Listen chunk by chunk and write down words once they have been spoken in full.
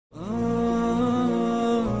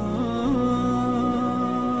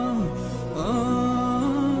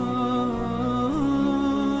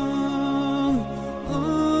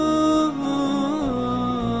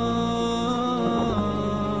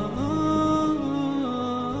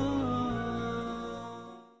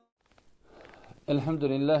الحمد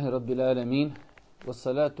لله رب العالمين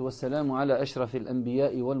والصلاة والسلام على أشرف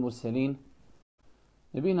الأنبياء والمرسلين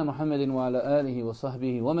نبينا محمد وعلى آله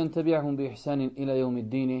وصحبه ومن تبعهم بإحسان إلى يوم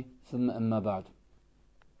الدين ثم أما بعد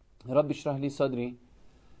رب اشرح لي صدري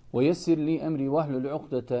ويسر لي أمري واحلل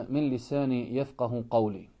عقدة من لساني يفقه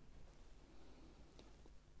قولي.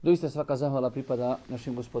 Doista svaka zahvala pripada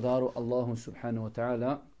našem gospodaru Allahu subhanahu wa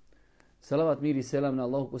ta'ala. Salavat, mir i selam na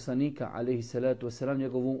Allahu poslanika, alaihi salatu wasalam,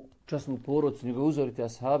 njegovu časnu porodcu, njegove uzorite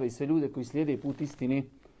ashabe i sve ljude koji slijede put istine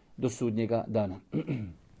do sudnjega dana.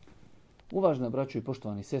 Uvažena braćo i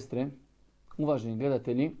poštovani sestre, uvaženi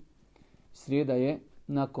gledatelji, srijeda je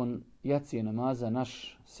nakon jacije namaza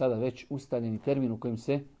naš sada već ustaljeni termin u kojem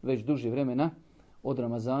se već duže vremena od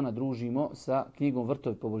Ramazana družimo sa knjigom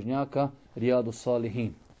Vrtovi pobožnjaka Rijadu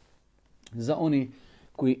Salihin. Za oni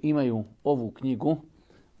koji imaju ovu knjigu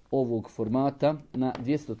ovog formata na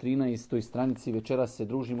 213. stranici večeras se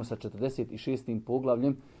družimo sa 46.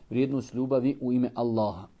 poglavljem Vrijednost ljubavi u ime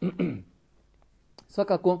Allaha.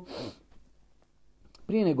 Svakako,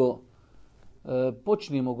 prije nego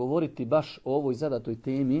počnemo govoriti baš o ovoj zadatoj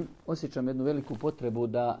temi, osjećam jednu veliku potrebu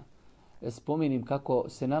da spomenim kako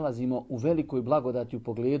se nalazimo u velikoj blagodati u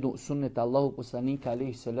pogledu sunneta Allahu poslanika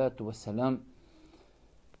alejhi salatu vesselam.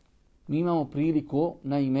 Mi imamo priliku,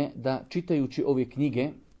 naime, da čitajući ove knjige,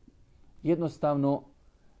 jednostavno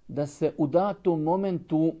da se u datom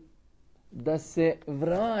momentu da se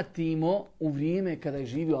vratimo u vrijeme kada je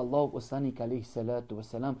živio Allahu poslanik alejhi salatu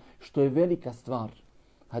vesselam, što je velika stvar.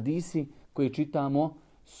 Hadisi koje čitamo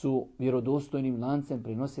su vjerodostojnim lancem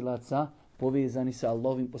prenosilaca povezani sa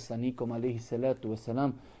Allahovim poslanikom alejhi salatu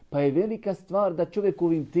vesselam, pa je velika stvar da čovjek u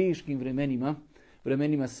ovim teškim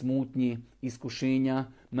vremenima smutnji, iskušenja,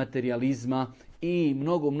 materijalizma i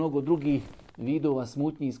mnogo drugih vidova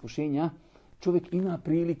smutnji i iskušenja, čovjek ima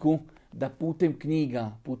priliku da putem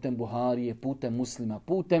knjiga, putem Buharije, putem Muslima,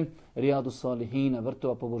 putem Rijadu Salihina,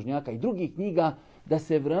 Vrtova pobožnjaka i drugih knjiga, da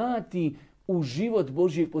se vrati u život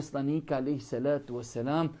Božijeg poslanika alejhi salatu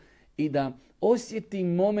vesselam i da osjeti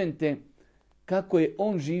momente kako je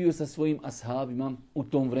on živio sa svojim ashabima u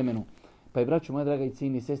tom vremenu. Pa je, braćo moja draga i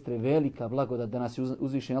cijenjeni sestre, velika blagodat da nas je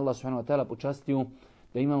uzvišeni Allah subhanahu wa ta'ala počastio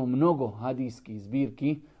da imamo mnogo hadijskih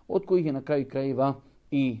zbirki, od kojih je na kraju krajeva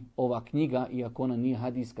i ova knjiga, iako ona nije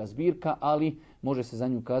hadijska zbirka, ali može se za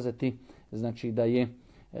nju kazati znači da je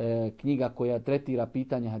knjiga koja tretira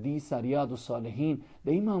pitanje hadisa, Rijadu Salihin,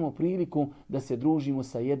 da imamo priliku da se družimo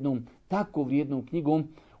sa jednom tako vrijednom knjigom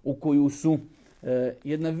u koju su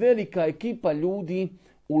jedna velika ekipa ljudi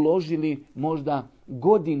uložili možda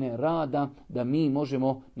godine rada da mi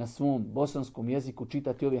možemo na svom bosanskom jeziku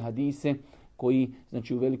čitati ove hadise koji,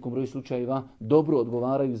 znači, u velikom broju slučajeva dobro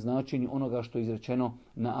odgovaraju značenju onoga što je izrečeno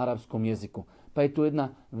na arapskom jeziku. Pa je to jedna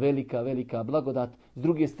velika blagodat. S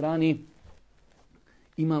druge strane,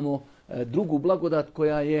 imamo drugu blagodat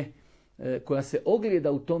koja se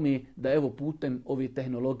ogleda u tome da evo putem ove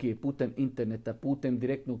tehnologije, putem interneta, putem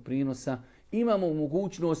direktnog prinosa imamo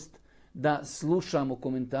mogućnost da slušamo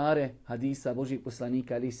komentare hadisa Božijeg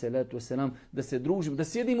poslanika alejhi salatu vesselam, da se družimo, da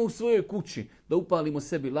sjedimo u svojoj kući, da upalimo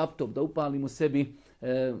sebi laptop, da upalimo sebi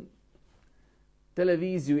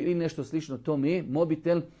televiziju ili nešto slično tome,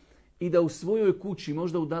 mobitel, i da u svojoj kući,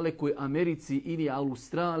 možda u dalekoj Americi ili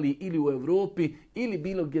Australiji ili u Europi ili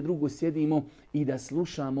bilo gdje drugo sjedimo i da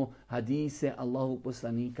slušamo hadise Allahovog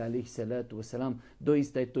poslanika alejhi salatu vesselam.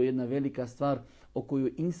 Doista je to jedna velika stvar o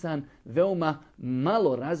kojoj insan veoma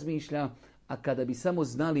malo razmišlja, a kada bi samo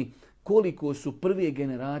znali koliko su prve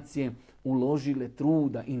generacije uložile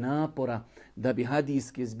truda i napora da bi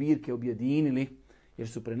hadijske zbirke objedinili, jer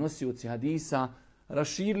su prenosioci hadisa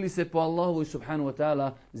raširili se po Allahovoj subhanahu wa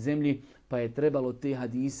ta'ala zemlji, pa je trebalo te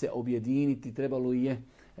hadise objediniti, trebalo je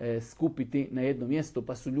skupiti na jedno mjesto,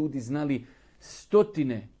 pa su ljudi znali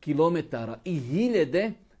stotine kilometara i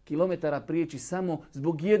hiljade kilometara prijeći samo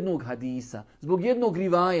zbog jednog hadisa, zbog jednog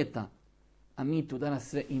rivajeta. A mi tu danas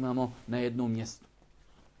sve imamo na jednom mjestu.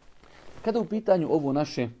 Kada u pitanju ovo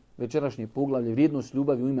naše večerašnje poglavlje Vrijednost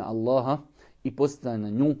ljubavi u ime Allaha i postane na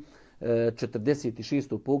nju,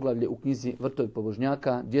 46. poglavlje u knjizi Vrtovi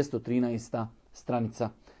pobožnjaka, 213. stranica.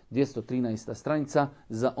 213. stranica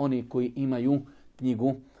za one koji imaju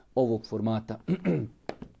knjigu ovog formata.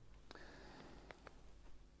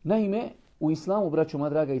 Naime, u islamu, braćo moja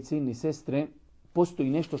draga i cijenjeni sestre, postoji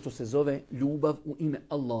nešto što se zove ljubav u ime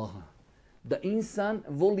Allaha. Da insan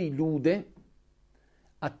voli ljude,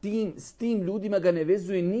 a s tim ljudima ga ne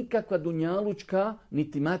vezuje nikakva dunjalučka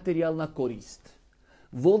niti materijalna korist.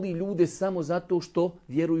 Voli ljude samo zato što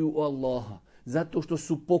vjeruju u Allaha, zato što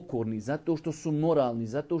su pokorni, zato što su moralni,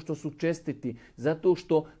 zato što su čestiti, zato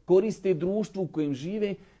što koriste društvu u kojem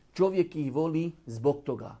žive. čovjek ih voli zbog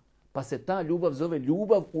toga. Pa se ta ljubav zove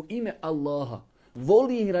ljubav u ime Allaha.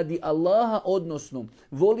 Voli ih radi Allaha, odnosno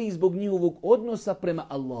voli ih zbog njihovog odnosa prema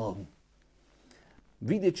Allahu.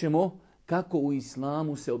 Vidjet ćemo kako u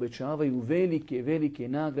islamu se obećavaju velike, velike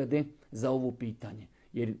nagrade za ovo pitanje.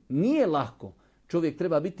 Jer nije lako, čovjek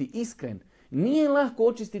treba biti iskren, nije lako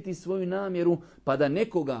očistiti svoju namjeru pa da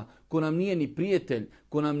nekoga ko nam nije ni prijatelj,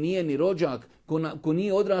 ko nam nije ni rođak, ko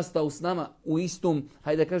nije odrastao s nama u istom,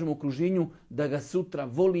 hajde da kažemo, okruženju, da ga sutra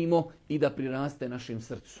volimo i da priraste našem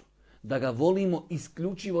srcu. Da ga volimo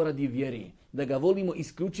isključivo radi vjeri, da ga volimo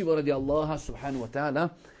isključivo radi Allaha subhanahu wa ta'ala.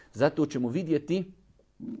 Zato ćemo vidjeti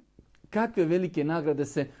kakve velike nagrade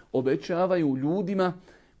se obećavaju ljudima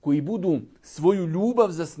koji budu svoju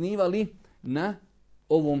ljubav zasnivali na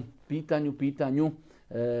ovom pitanju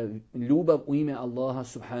ljubav u ime Allaha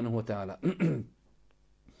subhanahu wa ta'ala.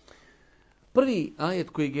 Prvi ajet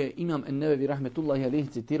kojeg je Imam En-Nevevi rahmetullahi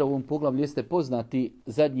alejhi citirao u ovom poglavlju jeste poznati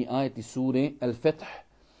zadnji ajet iz sure Al-Fath,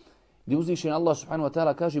 gdje uzvišeni Allah subhanahu wa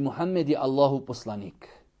ta'ala kaže: Muhammed je Allahu poslanik,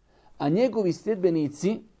 a njegovi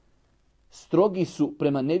sljedbenici strogi su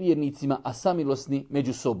prema nevjernicima, a samilosni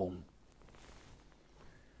među sobom.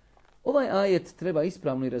 Ovaj ajet treba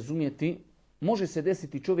ispravno i razumjeti. Može se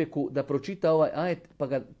desiti čovjeku da pročita ovaj ajet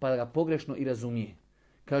pa ga pogrešno i razumije.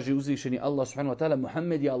 Kaže uzvišeni Allah subhanahu wa ta'ala: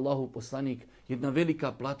 Muhammed je Allahu poslanik, jedna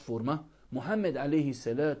velika platforma. Muhammed alejhi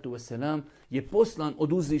salatu wasalam je poslan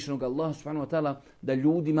od uzvišenog Allaha subhanahu wa ta'ala da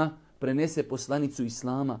ljudima prenese poslanicu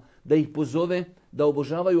Islama, da ih pozove da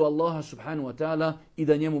obožavaju Allaha subhanahu wa ta'ala i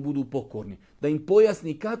da njemu budu pokorni. Da im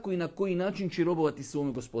pojasni kako i na koji način će robovati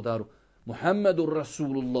svome gospodaru. Muhammedur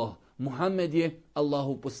Rasulullah. Muhammed je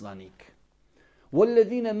Allahu poslanik.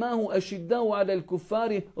 وَالَّذِينَ مَاهُ أَشِدَّاءُ عَلَى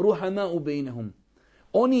الْكُفَّارِ رُحَمَاءُ بَيْنَهُمْ.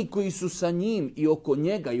 Oni koji su sa njim i oko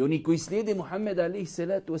njega i oni koji slijede Muhammeda alejhi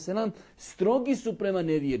salatu wasalam strogi su prema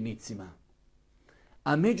nevjernicima,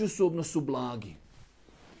 a međusobno su blagi.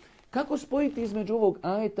 Kako spojiti između ovog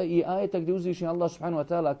ajeta i ajeta gdje uzvišeni Allah subhanahu wa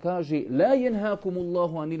ta'ala kaže: La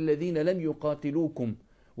yanhaakumullahu anil ladina lam yuqatilukum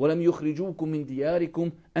wa lam yukhrijukum min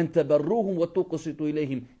diyarikum an tabarruhum wa tuqsitu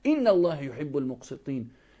ilayhim inna Allaha yuhibbul muqsitin.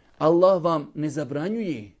 Allah vam ne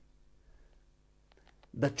zabranjuje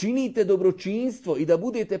da činite dobročinstvo i da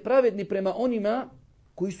budete pravedni prema onima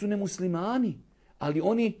koji su nemuslimani, ali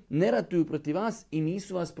oni ne ratuju protiv vas i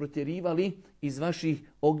nisu vas protjerivali iz vaših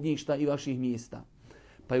ognjišta i vaših mjesta.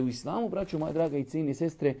 Pa je u islamu, braćo moja draga i cijene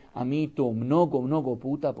sestre, a mi to mnogo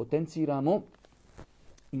puta potenciramo,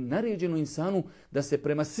 i naređeno insanu da se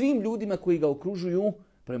prema svim ljudima koji ga okružuju,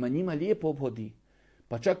 prema njima lijepo ophodi.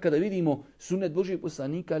 Pa čak kada vidimo sunnet Božijeg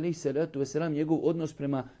poslanika alejhi salatu vesselam, njegov odnos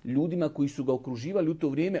prema ljudima koji su ga okruživali u to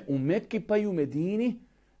vrijeme u Mekki pa i u Medini,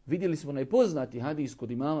 vidjeli smo najpoznati hadis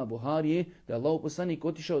kod imama Buharije da je Allahov poslanik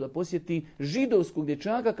otišao da posjeti židovskog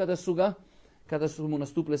dječaka kada su mu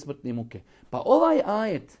nastupile smrtne muke. Pa ovaj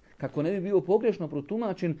ajet, kako ne bi bio pogrešno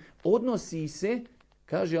protumačen, odnosi se,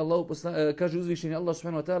 kaže uzvišeni Allah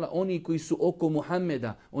subhanahu wa ta'ala, oni koji su oko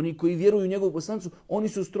Muhammeda, oni koji vjeruju u njegovu poslanicu, oni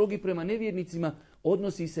su strogi prema nevjernicima,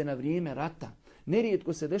 odnosi se na vrijeme rata.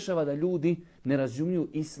 Nerijetko se dešava da ljudi ne razumiju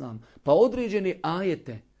islam, pa određene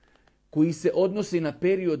ajete koji se odnose na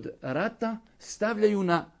period rata stavljaju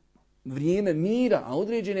na vrijeme mira, a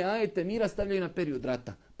određene ajete mira stavljaju na period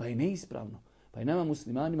rata. Pa je neispravno. Pa je nama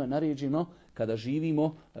muslimanima naređeno kada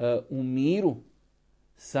živimo u miru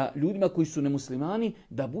sa ljudima koji su nemuslimani,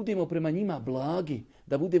 da budemo prema njima blagi,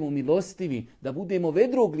 da budemo milostivi, da budemo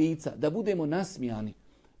vedrog lica, da budemo nasmijani.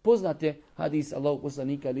 Poznat je hadis Allahog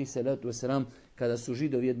poslanika alejhi salatu vesselam kada su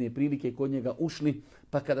Židovi jedne prilike kod njega ušli,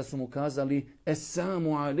 pa kada su mu kazali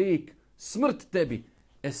Esamu alejk, smrt tebi,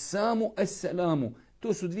 Esamu eselamu.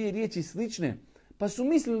 To su dvije riječi slične. Pa su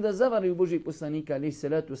mislili da zavaraju Božijeg poslanika alejhi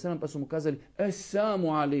salatu vesselam, pa su mu kazali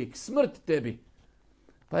Esamu alejk, smrt tebi.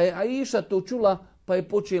 Pa je Aisha to čula, pa je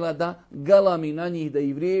počela da galami na njih, da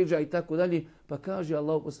ih vrijeđa i tako dalje. Pa kaže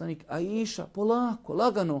Allahov poslanik: Aisha, polako,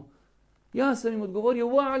 lagano. Ja sam im odgovorio: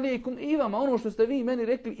 wa alejkum, i vama, ono što ste vi meni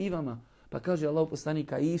rekli, i vama. Pa kaže Allahov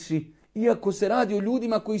poslanik Aiši, iako se radi o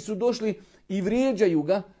ljudima koji su došli i vrijeđaju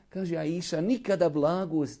ga, kaže Aisha, nikada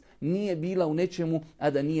blagost nije bila u nečemu, a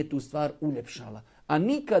da nije tu stvar uljepšala. A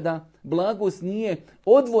nikada blagost nije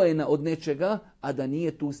odvojena od nečega, a da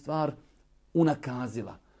nije tu stvar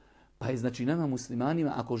unakazila. Pa je znači nama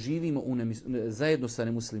muslimanima, ako živimo zajedno sa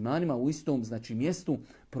nemuslimanima u istom mjestu,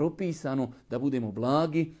 propisano da budemo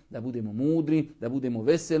blagi, da budemo mudri, da budemo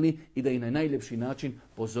veseli i da ih na najljepši način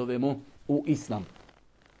pozovemo u islam.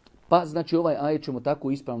 Pa znači ovaj ajet ćemo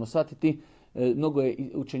tako ispravno shvatiti. Mnogo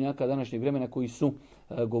je učenjaka današnjeg vremena koji su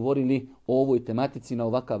govorili o ovoj tematici na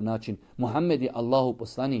ovakav način. Muhammed je Allahov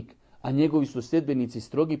poslanik, a njegovi su sljedbenici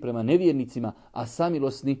strogi prema nevjernicima, a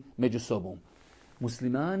samilosni među sobom.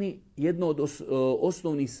 Muslimani, jedno od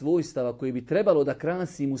osnovnih svojstava koje bi trebalo da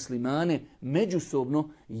krasi muslimane međusobno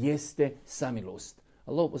jeste samilost.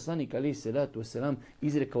 Allahov poslanik alejhi selatu vesselam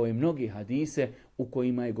izrekao je mnoge hadise u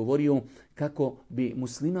kojima je govorio kako bi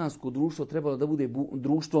muslimansko društvo trebalo da bude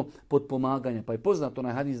društvo potpomaganja. Pa je poznato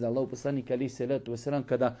na hadis da Allahov poslanik alejhi selatu vesselam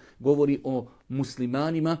kada govori o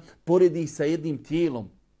muslimanima poredi ih sa jednim tijelom.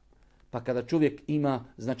 Pa kada čovjek ima,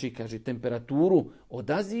 znači kaže temperaturu,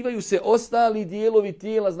 odazivaju se ostali dijelovi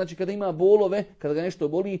tijela, znači kada ima bolove, kada ga nešto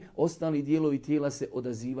boli, ostali dijelovi tijela se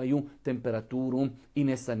odazivaju temperaturom i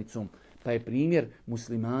nesanicom. Pa je primjer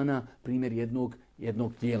muslimana, primjer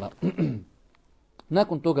jednog tijela.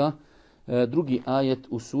 Nakon toga, drugi ajet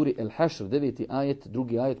u suri El-Hašr, 9. ajet,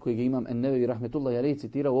 drugi ajet kojeg imam En-Nevevi rahmetullahi alejhi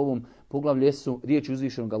citirao u ovom poglavlju su riječi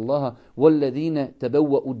uzvišenog Allaha وَالَّذِينَ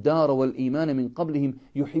تَبَوَّأُ الدَّارَ وَالْإِيمَانَ مِنْ قَبْلِهِمْ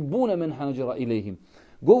يُحِبُّونَ مَنْ هَاجَرَ إِلَيْهِمْ.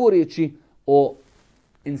 Govoreći o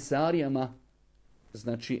ensarijama,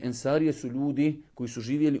 znači ensarije su ljudi koji su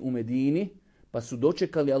živjeli u Medini, pa su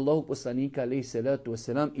dočekali Allahog poslanika alejhi selatu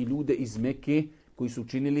vesselam i ljude iz Mekke koji su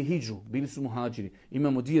učinili hidžu, bili su muhađiri.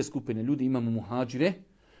 Imamo dvije skupine ljudi, imamo muhađire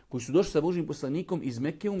koji su došli sa Božjim poslanikom iz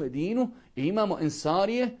Mekke u Medinu i imamo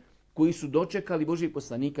ensarije koji su dočekali Božjeg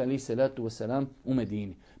poslanika alejhi selatu vesselam u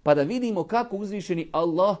Medini. Pa da vidimo kako uzvišeni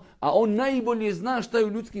Allah, a on najbolje zna šta je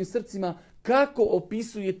u ljudskim srcima, kako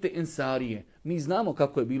opisujete ensarije. Mi znamo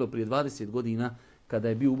kako je bilo prije 20 godina kada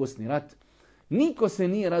je bio u Bosni rat. Niko se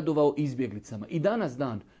nije radovao izbjeglicama. I danas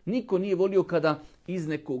dan niko nije volio kada iz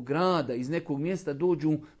nekog grada, iz nekog mjesta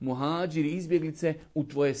dođu muhađiri, izbjeglice u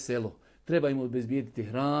tvoje selo. Treba im obezbijediti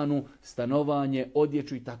hranu, stanovanje,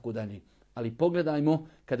 odjeću i tako dalje. Ali pogledajmo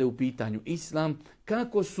kada je u pitanju islam,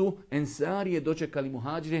 kako su ensarije dočekali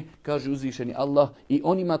muhađire, kaže uzvišeni Allah, i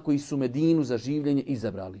onima koji su Medinu za življenje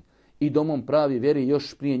izabrali i domom pravi vjere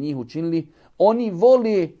još prije njih učinili, oni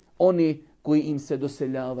vole oni koji im se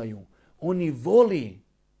doseljavaju. Oni voli.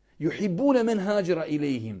 Yuhibbuna man hajara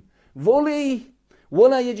ilayhim. Vole ih.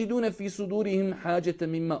 Wala yajiduna fi sudurihim hajatan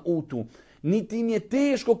mimma utu. Niti im je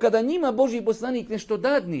teško kada njima Božji poslanik nešto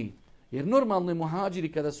dadni. Jer normalno je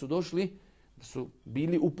muhađiri kada su došli, su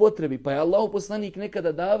bili u potrebi. Pa je Allahov poslanik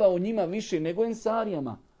nekada davao njima više nego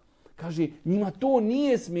ensarijama. Kaže, njima to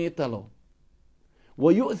nije smetalo.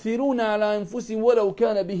 وَيُؤْثِرُونَ عَلَى أَنفُسِهِمْ وَلَوْ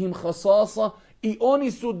كَانَ بِهِمْ خَصَاصَةٌ. I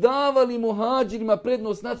oni su davali muhađirima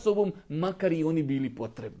prednost nad sobom, makar i oni bili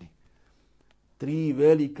potrebni. 3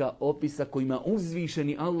 velika opisa kojima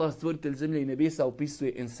uzvišeni Allah, stvoritelj zemlje i nebesa,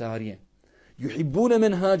 opisuje ensarije. Yuhibbuna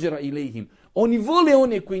man hajara ilayhim. Oni vole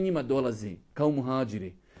one koji njima dolaze, kao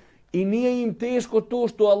muhađiri. I nije im teško to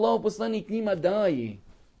što Allah poslanik njima daje.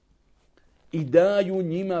 I daju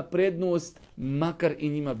njima prednost, makar i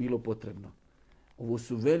njima bilo potrebno. Ovo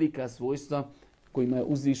su velika svojstva kojima je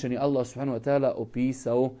uzvišeni Allah subhanahu wa ta'ala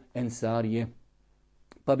opisao ensarije.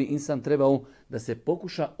 Pa bi insan trebao da se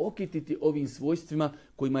pokuša okititi ovim svojstvima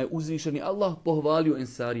kojima je uzvišeni Allah pohvalio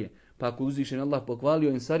ensarije. Pa ako je uzvišeni Allah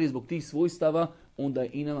pohvalio ensarije zbog tih svojstava, onda je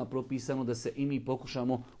i nama propisano da se i mi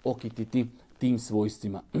pokušamo okititi tim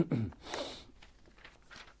svojstvima.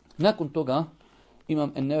 Nakon toga,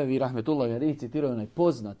 Imam En-Nevevi rahmetullahi alejhi citirao onaj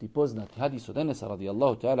poznati hadis od Enesa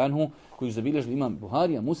radijallahu ta'ala anhu koji zabilježili imam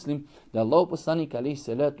Buharija, Muslim, da je Allahov poslanik alejhi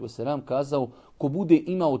selatu vesselam kazao: ko bude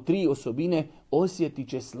imao 3 osobine, osjetit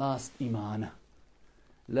će slast imana.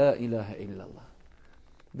 La ilaha illallah.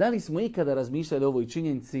 Da li smo ikada razmišljali o ovoj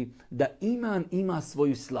činjenici da iman ima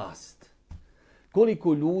svoju slast?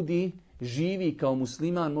 Koliko ljudi živi kao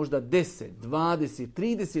musliman možda 10, 20,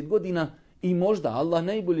 30 godina i možda Allah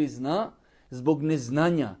najbolje zna, zbog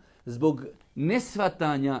neznanja, zbog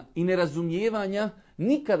nesvatanja i nerazumijevanja,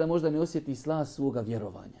 nikada možda ne osjeti slast svoga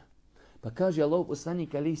vjerovanja. Pa kaže Allahov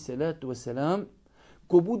poslanik alejhi selatu vesselam,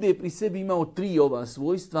 ko bude pri sebi imao 3 ova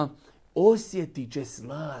svojstva, osjetit će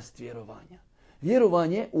slast vjerovanja.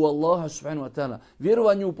 Vjerovanje u Allaha subhanahu wa ta'ala,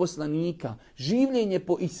 vjerovanje u poslanika, življenje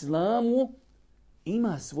po islamu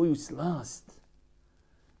ima svoju slast.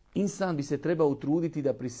 Insan bi se trebao utruditi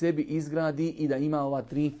da pri sebi izgradi i da ima ova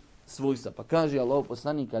 3 svojstva. Pa kaže Allahov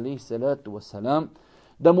poslanik alejhi selatu vesselam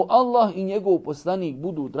da mu Allah i njegov poslanik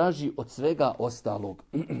budu draži od svega ostalog.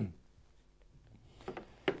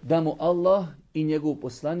 Da mu Allah i njegov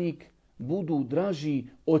poslanik budu draži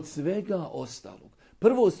od svega ostalog.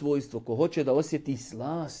 Prvo svojstvo, ko hoće da osjeti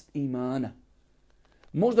slast imana.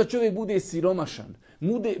 Možda čovjek bude siromašan,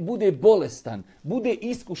 bude bolestan, bude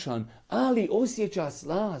iskušan, ali osjeća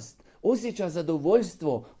slast, osjeća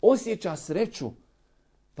zadovoljstvo, osjeća sreću.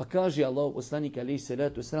 Pa kaže Allah poslanik alejhi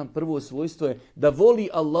selatu vesselam, prvo svojstvo je da voli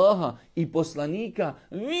Allaha i poslanika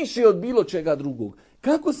više od bilo čega drugog.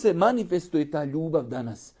 Kako se manifestuje ta ljubav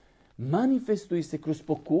danas? Manifestuje se kroz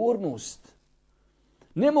pokornost.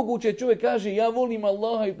 Nemoguće čovjek kaže ja volim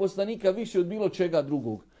Allaha i poslanika više od bilo čega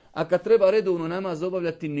drugog. A kad treba redovno namaz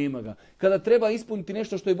obavljati, nema ga. Kada treba ispuniti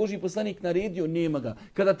nešto što je Božji poslanik naredio, nema ga.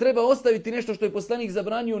 Kada treba ostaviti nešto što je poslanik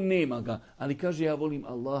zabranio, nema ga. Ali kaže ja volim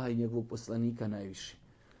Allaha i njegovog poslanika najviše.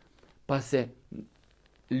 Pa se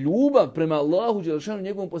ljubav prema Allahu dželešanu i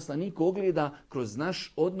njegovom poslaniku ogleda kroz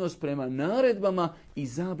naš odnos prema naredbama i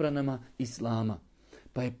zabranama Islama.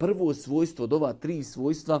 Pa je prvo svojstvo od ova 3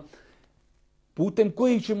 svojstva putem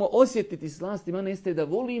kojih ćemo osjetiti slast imana jeste da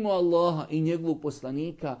volimo Allaha i njegovog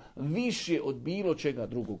poslanika više od bilo čega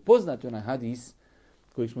drugog. Poznat je onaj hadis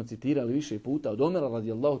koji smo citirali više puta od Omera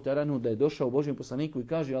radijallahu ta'ala anhu da je došao Božjem poslaniku i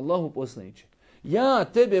kaže Allahu poslaniče, ja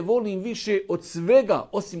tebe volim više od svega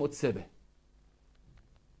osim od sebe.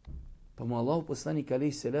 Pa mu Allahu poslanik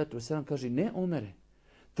alejhi selatu vesselam kaže ne Omere,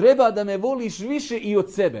 treba da me voliš više i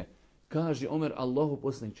od sebe. Kaže Omer Allahu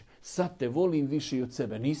poslaniče, sad te volim više i od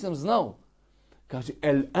sebe, nisam znao. Kaže,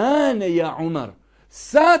 el ane ja Umar,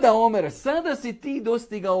 sada Omer, sada si ti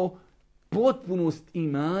dostigao potpunost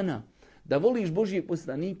imana, da voliš Božijeg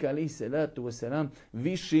poslanika, alejhi selatu vesselam,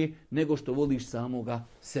 više nego što voliš samoga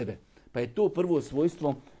sebe. Pa je to prvo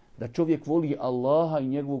svojstvo da čovjek voli Allaha i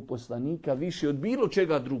njegovog poslanika više od bilo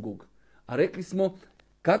čega drugog. A rekli smo,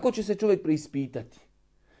 kako će se čovjek preispitati?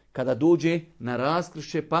 Kada dođe na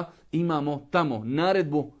raskršće, pa imamo tamo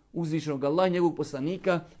naredbu uzvišenog Allaha i njegovog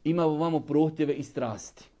poslanika, imamo vamo prohtjeve i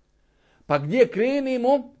strasti. Pa gdje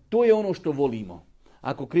krenemo, to je ono što volimo.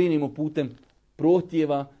 Ako krenemo putem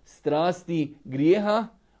prohtjeva, strasti, grijeha,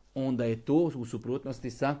 onda je to u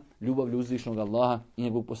suprotnosti sa ljubavlju uzvišenog Allaha i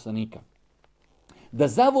njegovog poslanika. Da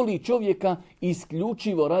zavoli čovjeka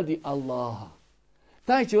isključivo radi Allaha.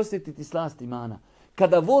 Taj će osjetiti slast imana.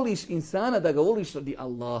 Kada voliš insana, da ga voliš radi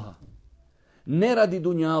Allaha. Ne radi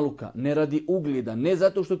dunjaluka, ne radi ugljeda, ne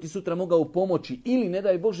zato što ti sutra mogao pomoći ili, ne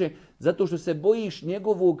daj Bože, zato što se bojiš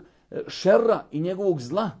njegovog šerra i njegovog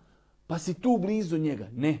zla, pa si tu blizu njega.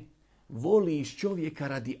 Ne, voliš čovjeka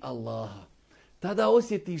radi Allaha. Tada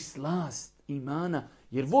osjetiš slast imana,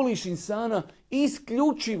 jer voliš insana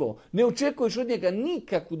isključivo. Ne očekuješ od njega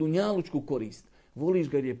nikakvu dunjalučku korist. Voliš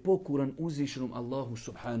ga jer je pokuran uzvišenom Allahu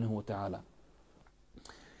subhanahu wa ta'ala.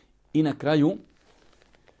 I na kraju,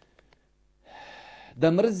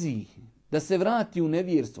 da mrzi, da se vrati u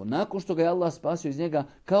nevjerstvo nakon što ga je Allah spasio iz njega,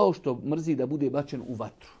 kao što mrzi da bude bačen u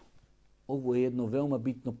vatru. Ovo je jedno veoma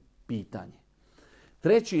bitno pitanje.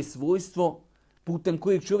 Treće svojstvo putem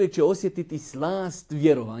kojeg čovjek će osjetiti slast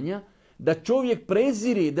vjerovanja, da čovjek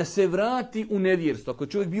prezire da se vrati u nevjerstvo. Ako je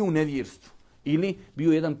čovjek bio u nevjerstvu ili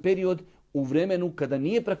bio jedan period u vremenu kada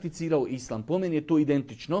nije prakticirao islam, po meni je to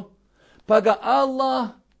identično, pa ga Allah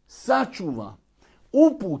sačuva,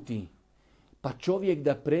 uputi, pa čovjek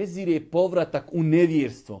da prezire povratak u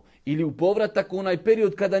nevjerstvo ili u povratak u onaj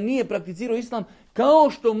period kada nije prakticirao islam, kao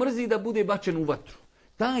što mrzi da bude bačen u vatru.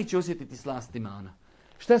 Taj će osjetiti slast imana.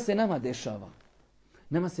 Šta se nama dešava?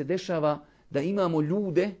 Nama se dešava da imamo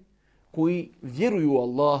ljude koji vjeruju u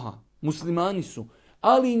Allaha, muslimani su,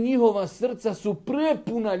 ali njihova srca su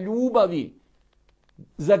prepuna ljubavi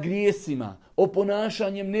za grijesima,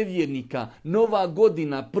 oponašanjem nevjernika, Nova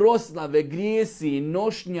godina, proslave, grijesi,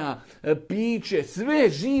 nošnja, piće, sve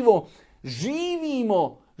živo.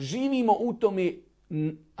 Živimo u tome,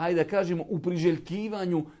 ajde da kažemo, u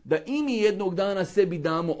priželjkivanju da i mi jednog dana sebi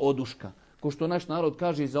damo oduška. Ko što naš narod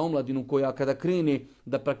kaže za omladinu koja kada krene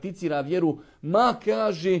da prakticira vjeru, ma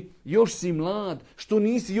kaže, još si mlad, što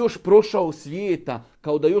nisi još prošao svijeta,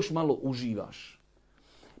 kao da još malo uživaš.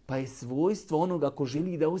 Pa je svojstvo onoga ko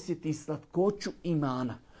želi da osjeti slatkoću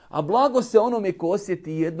imana. A blago se onome ko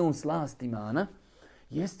osjeti jednom slast imana,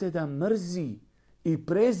 jeste da mrzi i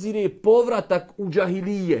prezire povratak u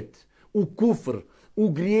džahilijet, u kufr, u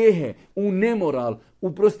grijehe, u nemoral,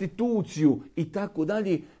 u prostituciju i tako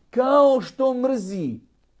dalje, kao što mrzi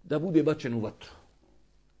da bude bačen u vatru.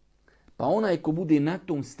 Pa onaj ko bude na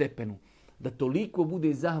tom stepenu, da toliko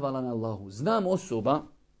bude zahvalan Allahu. Znam osoba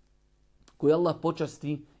koju Allah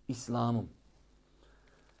počasti islamom.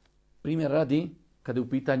 Primjer radi, kada je u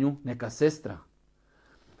pitanju neka sestra.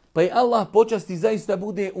 Pa je Allah počasti zaista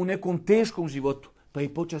bude u nekom teškom životu, pa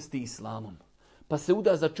je počasti islamom. Pa se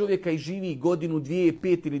uda za čovjeka i živi godinu, 2,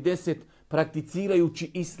 5 ili 10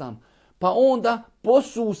 prakticirajući islam. Pa onda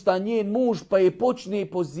posusta njen muž pa je počne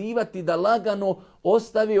pozivati da lagano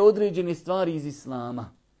ostave određene stvari iz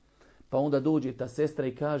islama. Pa onda dođe ta sestra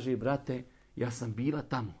i kaže, brate, ja sam bila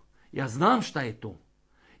tamo. Ja znam šta je to.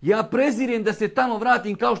 Ja prezirem da se tamo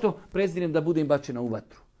vratim kao što prezirem da budem bačena u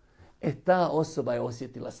vatru. Ta osoba je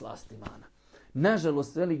osjetila slast imana.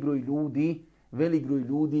 Nažalost, velik broj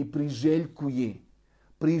ljudi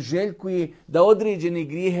priželjkuje da određene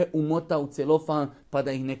grijehe umota u celofan pa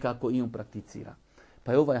da ih nekako i on prakticira.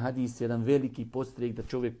 Pa je ovaj hadis jedan veliki podstrijek da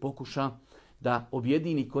čovjek pokuša da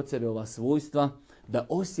objedini kod sebe ova svojstva, da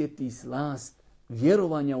osjeti slast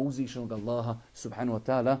vjerovanja uzvišenog Allaha subhanahu wa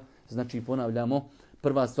ta'ala. Znači ponavljamo,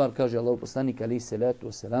 prva stvar kaže Allahov poslanik alejhi salatu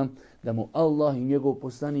vesselam da mu Allah i njegov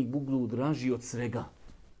poslanik budu draži od svega.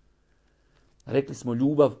 Rekli smo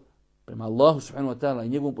ljubav prema Allahu subhanahu wa ta'ala i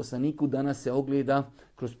njegovom poslaniku danas se ogleda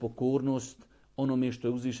kroz pokornost onome što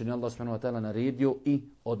je uzvišeni Allah subhanahu wa ta'ala naredio i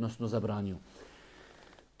odnosno zabranio.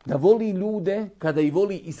 Da voli ljude, kada ih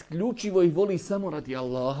voli isključivo ih voli samo radi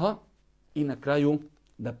Allaha i na kraju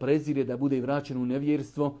da prezire da bude vraćen u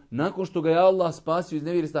nevjerstvo nakon što ga je Allah spasio iz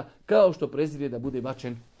nevjerstva, kao što prezire da bude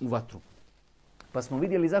bačen u vatru. Pa smo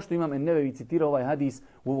vidjeli zašto Imam En-Nevevi citirao ovaj hadis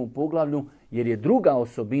u ovom poglavlju, jer je druga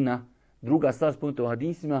osobina, druga stvar spomenuta u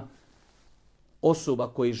hadisima, osoba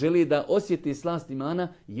koji želi da osjeti slast imana,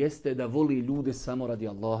 jeste da voli ljude samo radi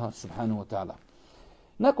Allaha subhanahu wa ta'ala.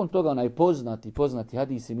 Nakon toga onaj poznati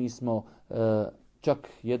hadisi, mi smo čak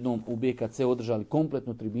jednom u BKC održali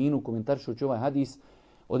kompletnu tribinu komentarišući ovaj hadis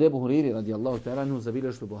od Ebu Huriri radijallahu ta'ala anhu,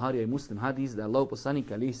 zabilježili Buharija i Muslim hadis da je Allahov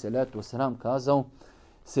poslanik alejhi salatu vesselam kazao: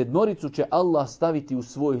 7 će Allah staviti u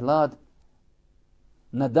svoj hlad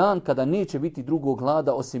na dan kada neće biti drugog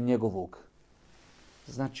hlada osim njegovog.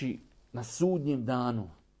 Znači, na sudnjem danu.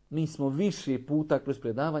 Mi smo više puta kroz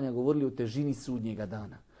predavanja govorili o težini sudnjega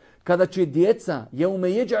dana. Kada će djeca, jeume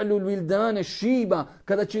jeđa'lul vildane šiba,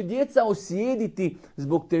 kada će djeca osjediti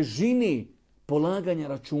zbog težine polaganja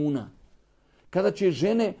računa. Kada će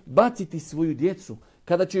žene baciti svoju djecu,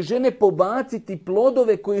 kada će žene pobaciti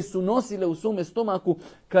plodove koje su nosile u svome stomaku,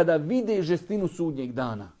 kada vide žestinu sudnjeg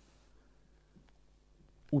dana.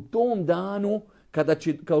 U tom danu, kada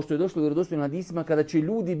će, kao što je došlo u vjerodostojnim hadisima, kada će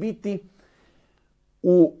ljudi biti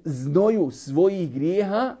u znoju svojih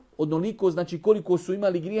grijeha, onoliko znači koliko su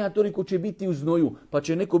imali grijeha, toliko će biti u znoju. Pa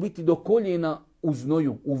će neko biti do koljena u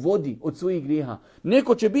znoju, u vodi od svojih grijeha.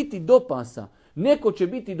 Neko će biti do pasa, neko će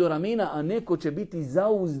biti do ramena, a neko će biti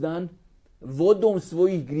zauzdan vodom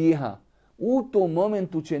svojih grijeha. U tom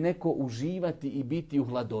momentu će neko uživati i biti u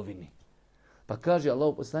hladovini. Pa kaže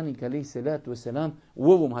Allahov poslanik alejhi salatu vesselam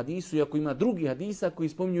u ovom hadisu, iako ima drugi hadisa koji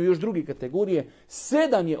spominju još druge kategorije,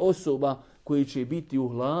 7 je osoba koji će biti u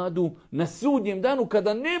hladu na sudnjem danu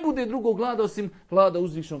kada ne bude drugog hlada osim hlada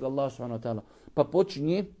uzvišenog Allaha subhanahu wa ta'ala. Pa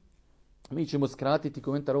počinje, mi ćemo skratiti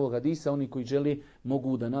komentar ovog hadisa, oni koji želi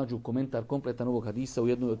mogu da nađu komentar kompletan ovog hadisa u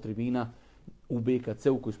jednoj od tribina u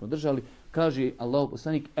BKC-u koju smo držali. Kaže Allahov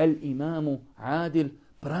poslanik: el imamu adil,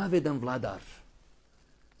 pravedan vladar.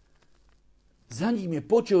 Za njim je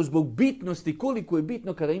počeo zbog bitnosti, koliko je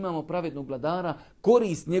bitno kada imamo pravednog vladara,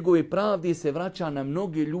 korist njegove pravde se vraća na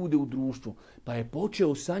mnoge ljude u društvu. Pa je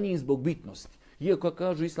počeo sa njim zbog bitnosti. Iako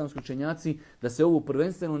kažu islamski učenjaci da se ovo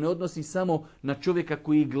prvenstveno ne odnosi samo na čovjeka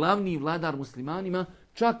koji je glavni vladar muslimanima,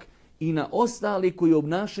 čak i na ostali koji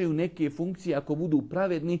obnašaju neke funkcije, ako budu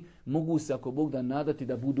pravedni, mogu se ako Bog da nadati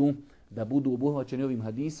da budu obuhvaćeni ovim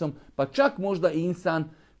hadisom. Pa čak možda i insan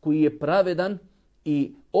koji je pravedan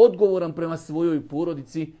i odgovoran prema svojoj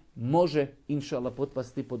porodici može inšallah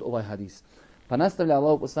potpasti pod ovaj hadis. Pa nastavlja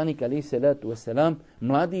Allahov poslanik alejhi salatu vesselam,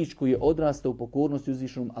 mladić koji je odrastao u pokornosti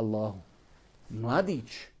uzvišenom Allahu.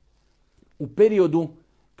 Mladić u periodu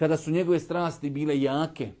kada su njegove strasti bile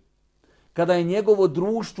jake, kada je njegovo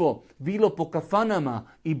društvo bilo po kafanama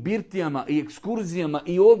i birtijama i ekskurzijama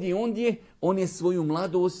i ovdje i ondje, on je svoju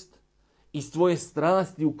mladost i svoje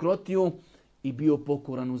strasti ukrotio i bio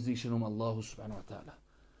pokoran uzvišenom Allahu subhanahu wa ta'ala.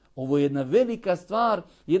 Ovo je jedna velika stvar,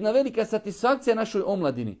 jedna velika satisfakcija našoj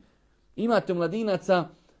omladini. Imate mladinaca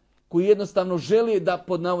koji jednostavno žele da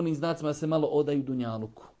pod navodnim znacima da se malo odaju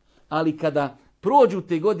dunjaluku. Ali kada prođu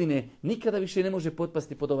te godine, nikada više ne može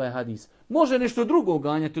potpasti pod ovaj hadis. Može nešto drugo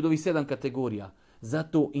ganjati od ovih 7 kategorija.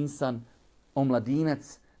 Zato insan,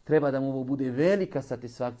 omladinac, treba da mu ovo bude velika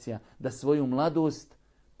satisfakcija da svoju mladost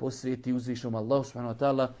posvijeti uzvišenom Allahu subhanahu wa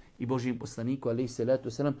ta'ala i Božijem poslaniku alejhi salatu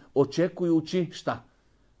vesselam, očekujući šta?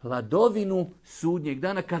 Hladovinu sudnjeg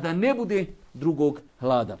dana kada ne bude drugog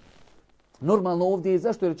hlada. Normalno ovdje je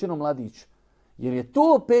zašto je rečeno mladić? Jer je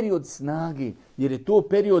to period snage, jer je to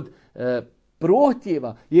period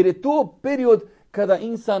prohtjeva, jer je to period kada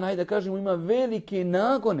insan, hajde da kažemo, ima velike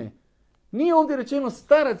nagone. Nije ovdje rečeno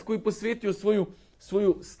starac koji posvetio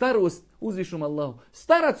svoju starost uzvišenom Allahu.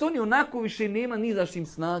 Starac, on je onako više nema ni za čim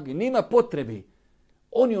snage, nema potrebe.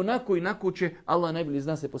 On je onako će, Allah najbolje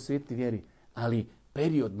zna, se posvetiti vjeri. Ali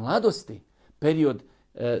period mladosti, period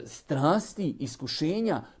strasti,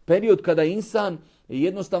 iskušenja, period kada insan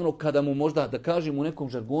jednostavno, kada mu možda, da kažem u nekom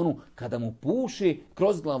žargonu, kada mu puši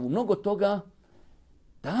kroz glavu mnogo toga,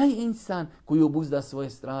 taj insan koji obuzda svoje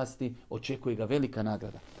strasti, očekuje ga velika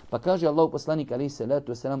nagrada. Pa kaže Allahu poslanik alejhi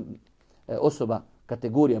selatu vesselam, osoba,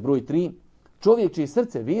 kategorija broj 3, čovjek čije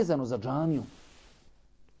srce vezano za džamiju.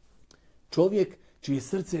 Čovjek čije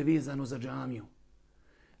srce je vezano za džamiju.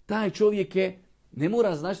 Taj čovjek je, ne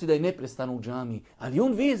mora značiti da je neprestano u džamiji, ali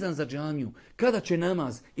on vezan za džamiju. Kada će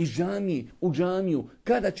namaz iz džamije u džamiju,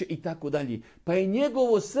 kada će i tako dalje. Pa je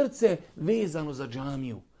njegovo srce vezano za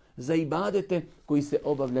džamiju, za ibadete koji se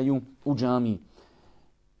obavljaju u džamiji.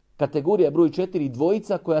 Kategorija broj 4,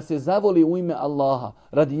 dvojica koja se zavoli u ime Allaha.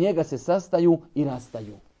 Radi njega se sastaju i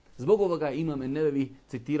rastaju. Zbog ovoga Imam Nevevi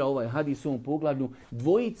citira ovaj hadis u ovom poglavlju.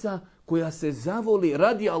 Dvojica koja se zavoli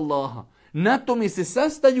radi Allaha. Na tome se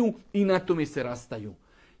sastaju i na tome se rastaju.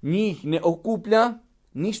 Njih ne okuplja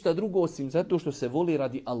ništa drugo osim zato što se voli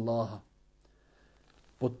radi Allaha.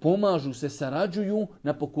 Potpomažu se, sarađuju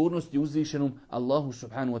na pokornosti uzvišenom Allahu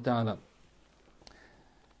subhanahu wa ta'ala.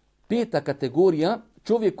 5. kategorija,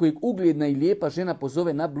 čovjek kojeg ugledna i lijepa žena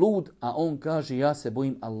pozove na blud, a on kaže ja se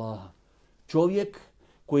bojim Allaha. Čovjek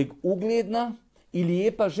kojeg ugledna i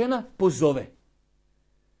lijepa žena pozove.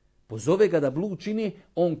 Pozove ga da blud čini,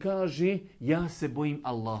 on kaže ja se bojim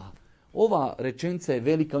Allaha. Ova rečenica je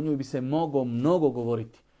velika, o njoj bi se moglo mnogo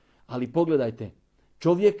govoriti. Ali pogledajte,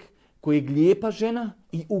 čovjek kojeg lijepa žena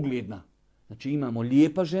i ugledna. Znači imamo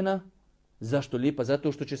lijepa žena. Zašto lijepa?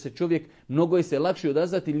 Zato što će se čovjek, mnogo je se lakše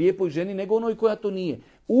odazvati lijepoj ženi nego onoj koja to nije.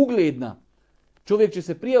 Ugledna. Čovjek će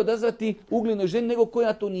se prije odazvati uglednoj ženi nego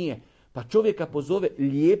koja to nije. Pa čovjeka pozove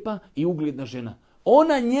lijepa i ugledna žena.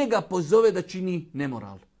 Ona njega pozove da čini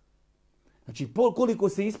nemoral. Znači koliko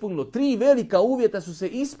se ispunilo, 3 velika uvjeta su se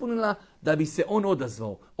ispunila da bi se on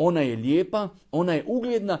odazvao. Ona je lijepa, ona je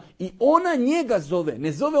ugledna i ona njega zove,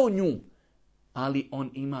 ne zove on nju. Ali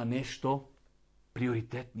on ima nešto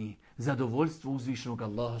prioritetnije, zadovoljstvo uzvišenog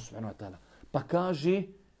Allaha subhanahu wa ta'ala. Pa kaže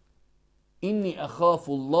inni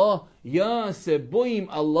ahafu Allah, ja se bojim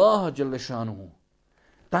Allaha dželle šanuhu.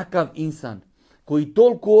 Takav insan koji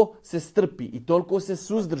toliko se strpi i toliko se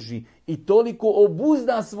suzdrži i toliko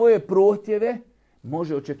obuzda svoje prohtjeve,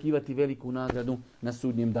 može očekivati veliku nagradu na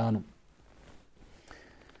sudnjem danu.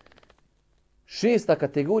 6.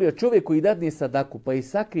 kategorija, čovjek koji dadne sadaku pa i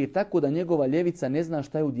sakrije tako da njegova ljevica ne zna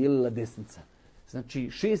šta je udjelila desnica. Znači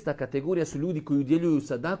 6. kategorija su ljudi koji udjeljuju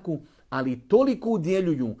sadaku, ali toliko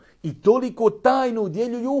udjeljuju i toliko tajno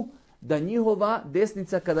udjeljuju da njihova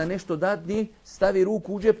desnica kada nešto dadne, stavi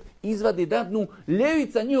ruku u džep, izvadi dadnu,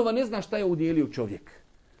 ljevica njihova ne zna šta je udjelio čovjek.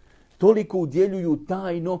 Toliko udjeljuju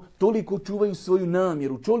tajno, toliko čuvaju svoju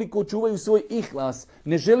namjeru, toliko čuvaju svoj ihlas.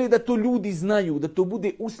 Ne žele da to ljudi znaju, da to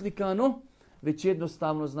bude uslikano, već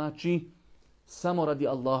jednostavno znači samo radi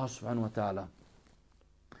Allaha subhanahu wa ta'ala.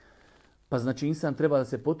 Pa znači insan treba da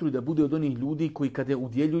se potrudi da bude od onih ljudi koji kada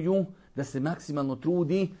udjeljuju, da se maksimalno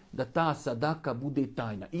trudi da ta sadaka bude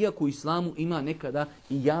tajna. Iako u islamu ima nekada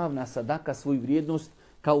i javna sadaka svoju vrijednost,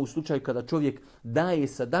 kao u slučaju kada čovjek daje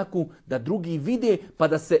sadaku, da drugi vide pa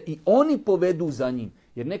da se i oni povedu za njim.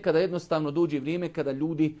 Jer nekada jednostavno dođe vrijeme kada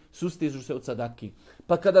ljudi sustežu se od sadaki.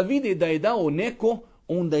 Pa kada vide da je dao neko,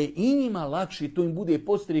 onda je i njima lakše, to im bude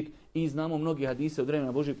postrik. I znamo mnogi hadise od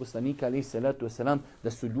vremena Božijeg poslanika, alejhi selatu vesselam,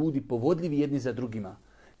 da su ljudi povodljivi jedni za drugima.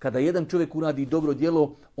 Kada jedan čovjek uradi dobro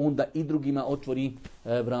djelo, onda i drugima otvori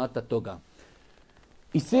vrata toga.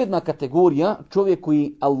 I 7. kategorija, čovjek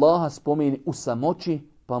koji Allaha spomene u samoći,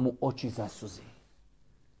 pa mu oči zasuzi.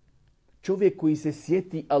 Čovjek koji se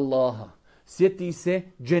sjeti Allaha, sjeti se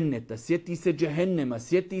dženneta, sjeti se džehennema,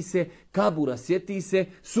 sjeti se kabura, sjeti se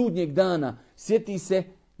sudnjeg dana, sjeti se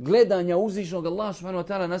gledanja uzvišenog Allaha subhanahu wa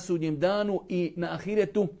ta'ala na sudnjem danu i na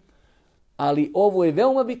ahiretu. Ali ovo je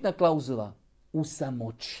veoma bitna klauzula, u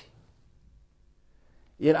samoći.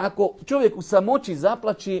 Jer ako čovjek u samoći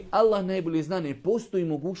zaplači, Allah najbolje zna, ne postoji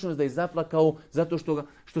mogućnost da je zaplakao zato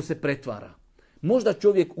što se pretvara. Možda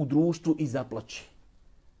čovjek u društvu i zaplači.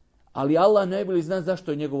 Ali Allah najbolje zna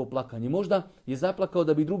zašto je njegovo plakanje. Možda je zaplakao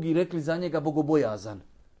da bi drugi rekli za njega bogobojazan.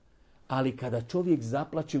 Ali kada čovjek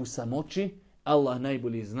zaplače u samoći, Allah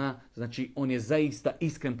najbolje zna, znači on je zaista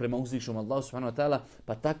iskren prema uzvišenom Allahu subhanahu wa ta'ala,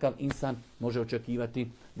 pa takav insan može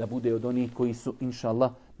očekivati da bude od onih koji su, inša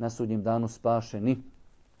Allah, na sudnjem danu spašeni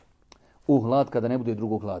u hlad kada ne bude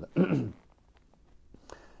drugog hlada.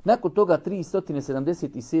 Nakon toga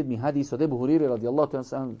 377. hadis od Ebu Hurire radijallahu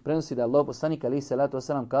ta'ala prenosi da je Allah poslanik alejhi salatu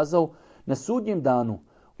vesselam kazao: na sudnjem danu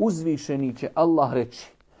uzvišeni će Allah reći: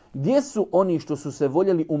 gdje su oni što su se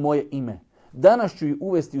voljeli u moje ime? danas ću ih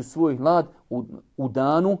uvesti u svoj hlad u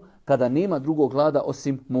danu kada nema drugog hlada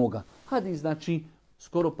osim moga. Hadis znači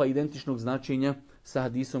skoro pa identičnog značenja sa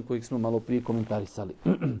hadisom kojeg smo malo prije komentarisali.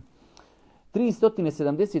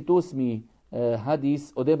 378.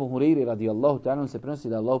 Hadis od Ebu Hureyri radijallahu ta'ala se prenosi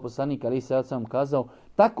da Allahu poslanik alejhi salatu vesselam kazao: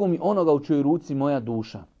 tako mi onoga u čijoj ruci moja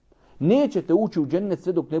duša. Nećete ući u džennet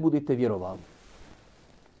sve dok ne budete vjerovali.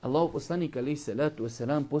 Allahu poslanik alejhi salatu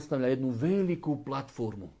vesselam postavlja jednu veliku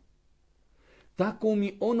platformu. Tako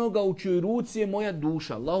mi onoga u čijoj ruci je moja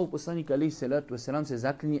duša. Allahu poslanik alejhi salatu vesselam se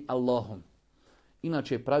zaklinje Allahom.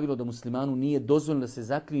 Inače je pravilo da muslimanu nije dozvoljeno da se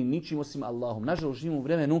zaklinje ničim osim Allahom. Nažalost živimo u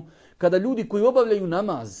vremenu kada ljudi koji obavljaju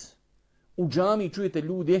namaz u džamiji, čujete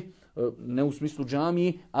ljude, ne u smislu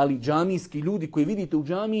džamije, ali džamijski ljudi koji vidite u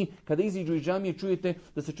džamiji, kada iziđu iz džamije čujete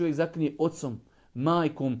da se čovjek zaklinje ocom,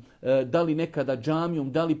 majkom, da li nekada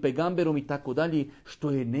džamijom, da li pegamberom i tako dalje,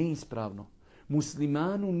 što je neispravno.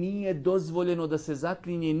 Muslimanu nije dozvoljeno da se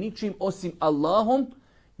zaklinje ničim osim Allahom,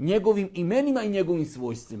 njegovim imenima i njegovim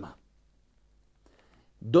svojstvima.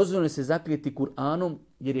 Dozvoljeno se zaklijeti Kur'anom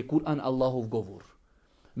jer je Kur'an Allahov govor.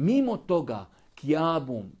 Mimo toga,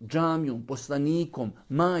 kjabom, džamijom, poslanikom,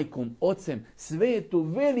 majkom, ocem, sve je to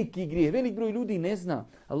veliki grijeh. Velik broj ljudi ne zna.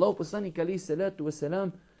 Allahu poslanik alejhi salatu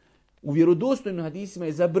vesselam u vjerodostojnim hadisima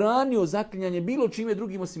je zabranio zaklinjanje bilo čime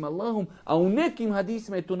drugim osim Allahom, a u nekim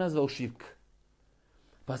hadisima je to nazvao širk.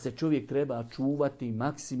 Pa se čovjek treba čuvati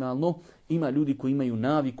maksimalno. Ima ljudi koji imaju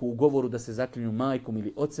naviku u govoru da se zaklinju majkom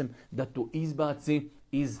ili ocem, da to izbaci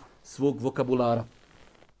iz svog vokabulara.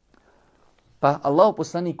 Pa Allahu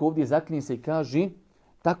poslanik ovdje zaklinje se i kaže: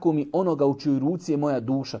 tako mi onoga u čijoj ruci je moja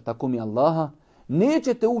duša, tako mi Allaha,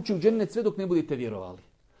 nećete ući u džennet sve dok ne budete vjerovali.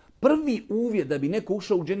 Prvi uvjet da bi neko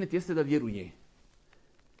ušao u džennet jeste da vjeruje.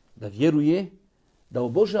 Da vjeruje, da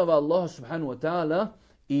obožava Allaha subhanahu wa ta'ala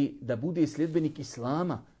i da bude sljedbenik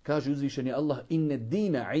Islama. Kaže uzvišeni Allah: inne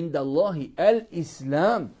dina inda Allahi el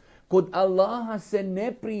Islam. Kod Allaha se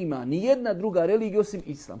ne prima ni jedna druga religija osim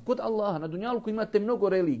Islam. Kod Allaha na dunjaluku imate mnogo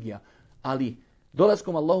religija, ali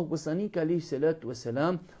dolaskom Allahu poslanika alejhi salatu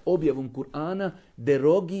vesselam, objavom Kur'ana,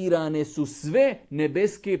 derogirane su sve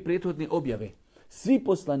nebeske prethodne objave. Svi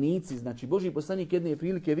poslanici, znači Božji poslanik jedne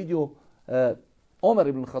prilike vidio Omar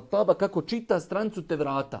ibn Khattaba kako čita stranicu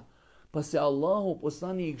Tevrata. Pa se Allahu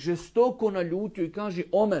poslanik žestoko naljutio i kaže: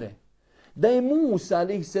 Omere, da je Musa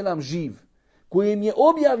alejhi selam živ, kojem je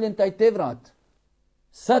objavljen taj Tevrat,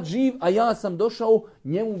 sad živ, a ja sam došao,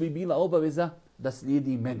 njemu bi bila obaveza da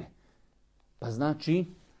slijedi mene. Pa znači,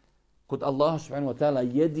 kod Allaha subhanahu wa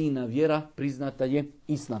ta'ala jedina vjera priznata je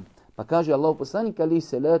Islam. Pa kaže Allahu poslanik alejhi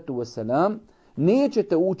salatu vesselam: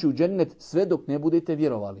 nećete ući u džennet sve dok ne budete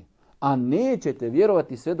vjerovali, a nećete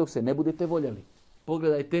vjerovati sve dok se ne budete voljeli.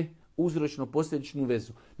 Pogledajte uzročno-posljedičnu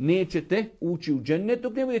vezu. Nećete ući u džennet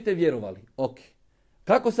dok ne budete vjerovali. Ok.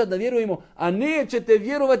 Kako sad da vjerujemo? A nećete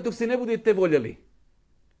vjerovati dok se ne budete voljeli.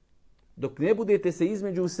 Dok ne budete se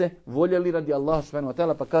između se voljeli radi Allaha subhanahu wa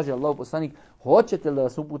ta'ala. Pa kaže Allahu poslanik: hoćete li da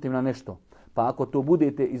vas uputim na nešto? Pa ako to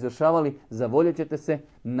budete izvršavali, zavoljet ćete se,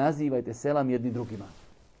 nazivajte selam jedni drugima.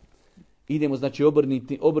 Idemo znači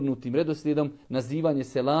obrnutim redoslijedom. Nazivanje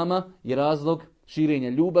selama je razlog širenja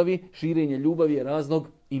ljubavi. Širenje ljubavi je razlog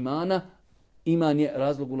imana. Iman je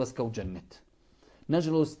razlog ulaska u džennet.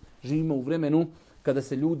 Nažalost, živimo u vremenu kada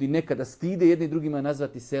se ljudi nekada stide jedni drugima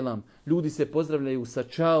nazvati selam. Ljudi se pozdravljaju sa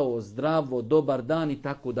čao, zdravo, dobar dan i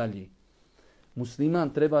tako dalje. Musliman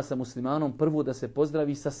treba sa muslimanom prvo da se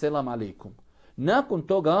pozdravi sa selam alejkum. Nakon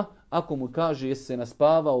toga, ako mu kaže jesi se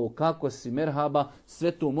naspavao, kako si, merhaba,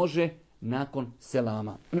 sve to može nakon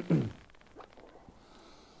selama.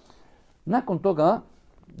 Nakon toga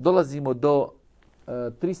dolazimo do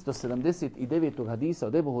 379. hadisa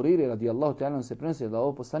od Ebu Hureyre radijallahu ta'ala se prenosi da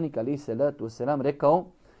ovo poslanik alejhi salatu vesselam rekao: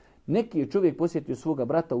 neki je čovjek posjetio svoga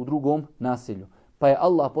brata u drugom naselju, pa je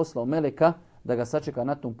Allah poslao meleka da ga sačeka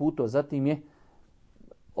na tom putu, a zatim je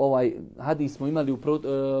ovaj hadis smo imali u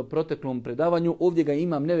proteklom predavanju, ovdje ga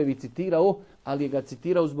Imam Nevevi citirao, ali je ga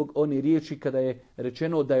citirao zbog one riječi kada je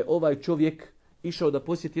rečeno da je ovaj čovjek išao da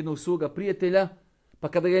posjeti jednog svoga prijatelja, pa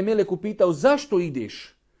kada ga je melek upitao zašto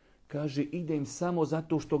ideš? Kaže, idem samo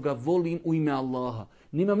zato što ga volim u ime Allaha.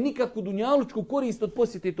 Nemam nikakvu dunjalučku korist od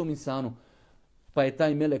posjete tom insanu. Pa je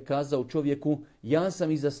taj melek kazao čovjeku: ja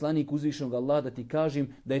sam izaslanik uzvišenog Allaha da ti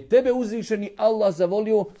kažem da je tebe uzvišeni Allah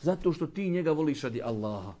zavolio zato što ti njega voliš radi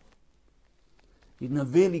Allaha. Jedna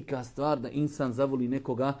velika stvar da insan zavoli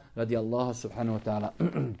nekoga radi Allaha subhanahu wa ta'ala.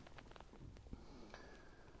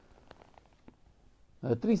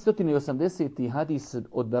 380. hadis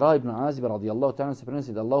od Bara ibn Aziba radijallahu ta'ala se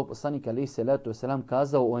prenosi da Allahu poslanik alejhi salatu vesselam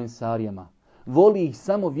kazao o ensarijama: voli ih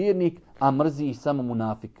samo vjernik, a mrzi ih samo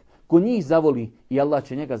munafik. Ko njih zavoli i Allah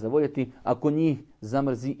će njega zavoljeti, a ko njih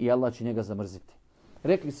zamrzi i Allah će njega zamrziti.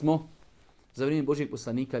 Rekli smo, za vrijeme Božjeg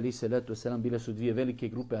poslanika, alejhi selatu vesselam, bile su dvije velike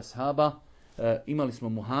grupe ashaba. Imali smo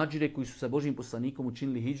muhadžire koji su sa Božjim poslanikom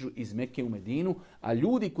učinili hidžu iz Mekke u Medinu, a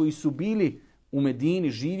ljudi koji su bili u Medini,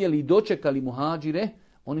 živjeli i dočekali muhadžire,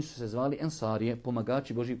 oni su se zvali ensarije,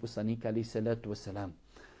 pomagači Božjeg poslanika, alejhi selatu vesselam.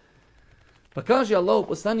 Pa kaže Allahov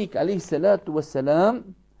poslanik, alejhi selatu vesselam,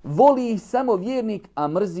 voli samo vjernik, a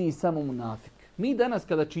mrzi samo munafik. Mi danas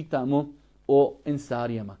kada čitamo o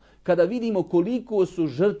ensarijama, kada vidimo koliko su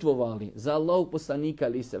žrtvovali za Allahov poslanika,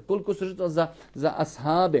 alejhi selam, koliko su žrtvovali za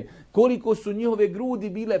ashabe, koliko su njihove grudi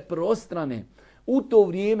bile prostrane, u to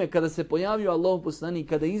vrijeme kada se pojavio Allahov poslanik,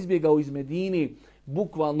 kada je izbjegao iz Medine,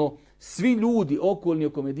 bukvalno svi ljudi okolni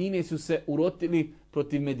oko Medine su se urotili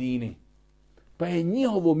protiv Medine. Pa je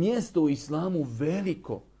njihovo mjesto u islamu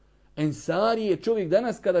veliko. Ensarije, čovjek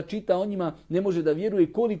danas kada čita o njima ne može da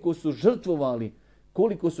vjeruje koliko su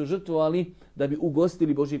žrtvovali da bi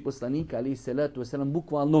ugostili Božjeg poslanika, alejhi selatu vesselam,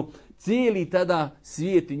 bukvalno cijeli tada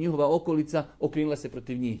svijet i njihova okolica okrenula se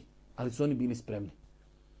protiv njih. Ali su oni bili spremni.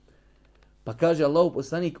 Pa kaže Allahov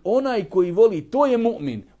poslanik, onaj koji voli, to je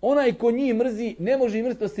mu'min. Onaj ko njih mrzi, ne može i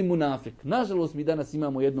mrziti osim munafik. Nažalost, mi danas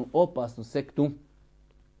imamo jednu opasnu sektu,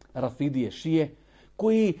 Rafidije, šije,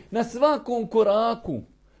 koji na svakom koraku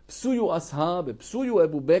psuju ashabe, psuju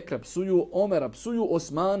Ebu Bekra, psuju Omera, psuju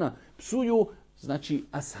Osmana, psuju, znači,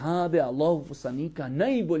 ashabe Allahov poslanika,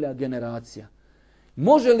 najbolja generacija.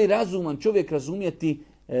 Može li razuman čovjek razumjeti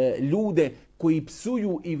ljude koji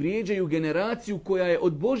psuju i vrijeđaju generaciju koja je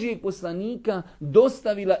od Božijeg poslanika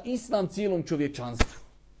dostavila islam cijelom čovječanstvu?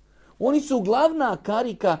 Oni su glavna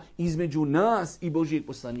karika između nas i Božijeg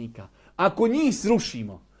poslanika. Ako njih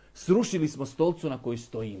srušimo, srušili smo stolcu na kojoj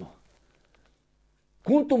stojimo.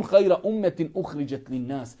 Kuntum hajra ummetin uhriđet lin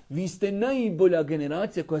nas. Vi ste najbolja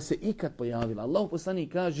generacija koja se ikad pojavila. Allah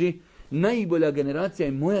poslanik kaže, najbolja generacija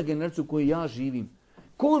je moja generacija u kojoj ja živim.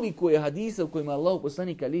 Koliko je hadisa u kojima Allah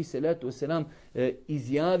poslanik alejhi selatu vesselam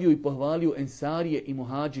izjavio i pohvalio ensarije i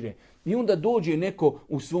muhadžire. I onda dođe neko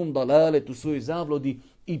u svom dalaletu, u svojoj zablodi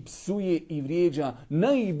i psuje i vrijeđa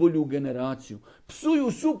najbolju generaciju.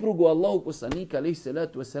 Psuju suprugu Allahu poslanika alejhi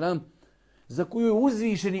selatu vesselam, za koju je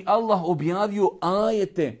uzvišeni Allah objavio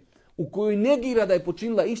ajete u kojoj negira da je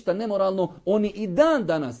počinila išta nemoralno. Oni i dan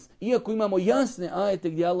danas, iako imamo jasne ajete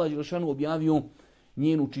gdje Allah dželešanu objavio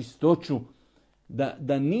njenu čistoću,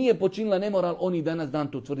 da nije počinila nemoral, oni danas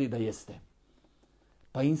dan to tvrdi da jeste.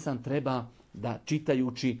 Pa insan treba da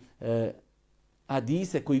čitajući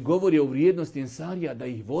hadise koji govori o vrijednosti ensarija, da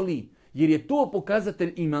ih voli, jer je to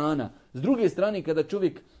pokazatelj imana. S druge strane, kada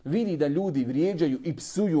čovjek vidi da ljudi vrijeđaju i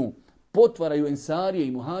psuju, potvaraju ensarije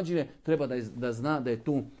i muhadžire, treba da zna da je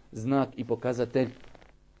tu znak i pokazatelj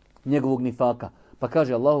njegovog nifaka. Pa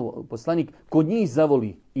kaže Allahu poslanik, ko njih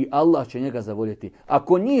zavoli i Allah će njega zavoljeti. A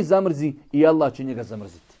ko njih zamrzi i Allah će njega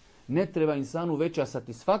zamrziti. Ne treba insanu veća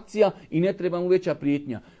satisfakcija i ne treba mu veća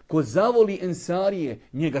prijetnja. Ko zavoli ensarije,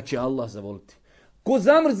 njega će Allah zavoliti. Ko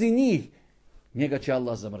zamrzi njih, njega će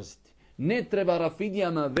Allah zamrziti. Ne treba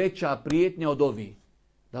rafidijama veća prijetnja od ovih.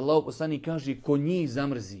 Da Allahu poslanik kaže, ko njih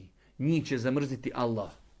zamrzi, njih će zamrziti Allah.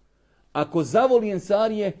 Ako zavoli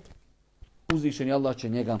ensarije, uzvišeni Allah će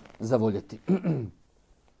njega zavoljeti.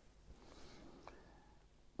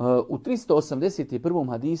 U 381.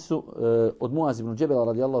 hadisu od Muaz ibn Džebela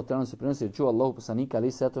radijallahu ta'ala se prenosi da čuva Allahu poslanika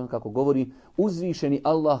alejhi salatu vesselam kako govori, uzvišeni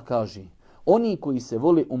Allah kaže, oni koji se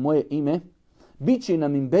vole u moje ime, bit će na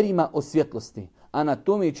minberima o svjetlosti, a na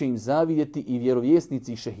tome će im zavidjeti i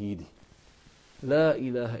vjerovjesnici i šehidi. La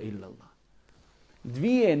ilaha illallah.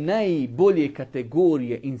 Dvije najbolje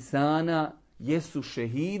kategorije insana jesu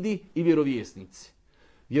šehidi i vjerovjesnici.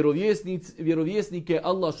 Vjerovjesnike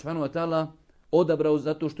Allah subhanahu wa ta'ala odabrao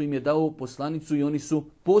zato što im je dao poslanicu i oni su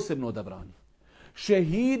posebno odabrani.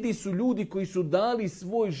 Šehidi su ljudi koji su dali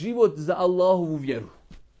svoj život za Allahovu vjeru.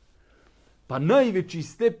 Pa najveći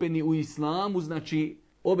stepeni u islamu, znači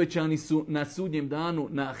obećani su na sudnjem danu,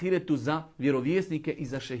 na ahiretu za vjerovjesnike i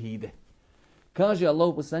za šehide. Kaže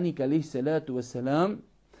Allahu poslanik alejhi salatu vesselam,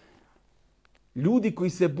 ljudi koji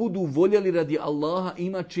se budu voljeli radi Allaha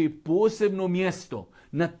imat će posebno mjesto.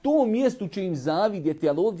 Na tom mjestu će im zavidjeti,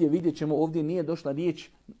 ali ovdje vidjet ćemo, ovdje nije došla riječ,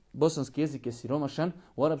 bosanski jezik je siromašan,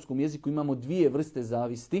 u arapskom jeziku imamo dvije vrste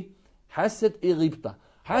zavisti, hased i gibta.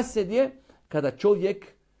 Hased je kada čovjek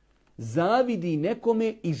zavidi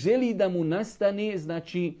nekome i želi da mu nastane,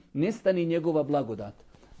 znači nestane njegova blagodat.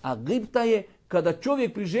 A gibta je kada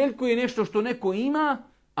čovjek priželjkuje nešto što neko ima,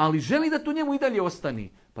 ali želi da to njemu i dalje ostane.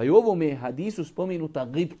 Pa i u ovome hadisu spomenuta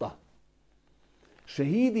gibta.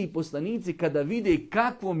 Šehidi i poslanici kada vide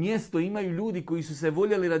kakvo mjesto imaju ljudi koji su se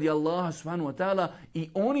voljeli radi Allaha subhanahu wa ta'ala i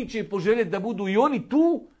oni će poželjeti da budu i oni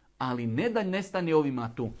tu, ali ne da nestane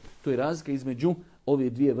ovima tu. To je razlika između ove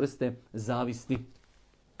dvije vrste zavisti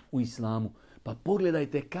u islamu. Pa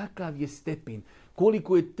pogledajte kakav je stepen,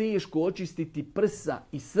 koliko je teško očistiti prsa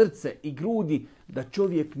i srce i grudi da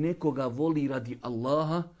čovjek nekoga voli radi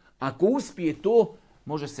Allaha. Ako uspije to,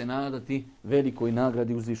 može se nadati velikoj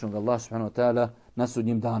nagradi uzvišenog Allaha subhanahu wa ta'ala na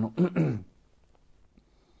sudnjem danu.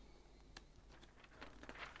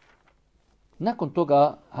 Nakon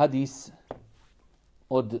toga hadis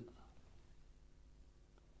od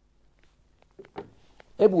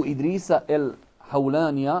Ebu Idrisa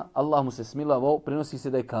el-Haulanija, Allah mu se smilovao, prenosi se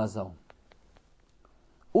da je kazao.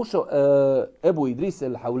 Ebu Idris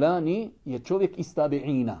el-Haulani je čovjek iz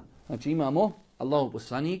tabi'ina. Znači imamo Allahov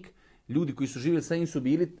poslanik, ljudi koji su živjeli sa njim su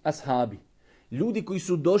bili ashabi. Ljudi koji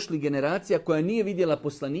su došli, generacija koja nije vidjela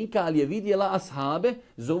poslanika, ali je vidjela ashabe,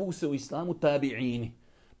 zovu se u islamu tabi'ini.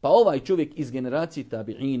 Pa ovaj čovjek iz generacije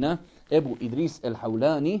tabi'ina, Ebu Idris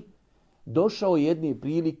el-Haulani, došao jedne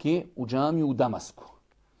prilike u džamiju u Damasku.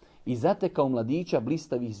 I zatekao mladića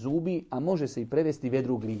blistavih zubi, a može se i prevesti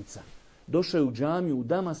vedrog lica. Došao je u džamiju u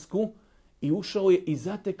Damasku i ušao je i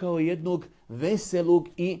zatekao jednog veselog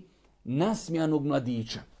i nasmijanog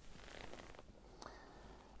mladića.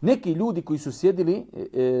 Neki ljudi koji su sjedili,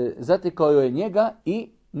 zatekao je njega i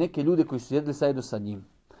neke ljude koji su sjedili zajedno sa njim.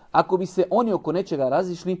 Ako bi se oni oko nečega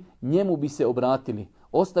razišli, njemu bi se obratili,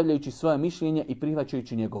 ostavljajući svoje mišljenje i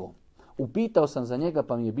prihvaćajući njegovo. Upitao sam za njega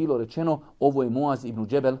pa mi je bilo rečeno, ovo je Muaz ibn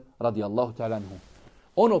Džebel radijallahu ta'ala anhu.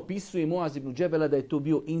 On opisuje Muaz ibn Džebela da je to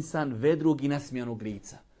bio insan vedrog i nasmijanog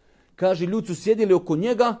lica. Kaže, ljudi su sjedili oko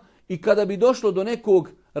njega i kada bi došlo do nekog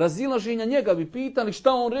razilaženja, njega bi pitali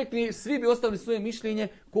šta on rekli, svi bi ostavili svoje mišljenje,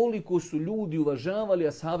 koliko su ljudi uvažavali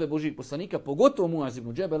ashabe Božih poslanika, pogotovo Muaz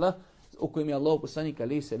ibn Džebela, o kojem je Allah poslanik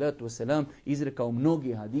alejhi salatu vesselam izrekao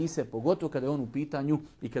mnoge hadise, pogotovo kada je on u pitanju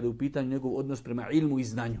i kada je u pitanju njegov odnos prema ilmu i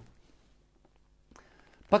znanju.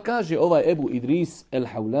 Pa kaže ovaj Ebu Idris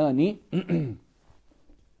el-Haulani,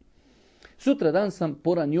 sutra dan sam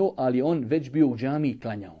poranio, ali on već bio u džamiji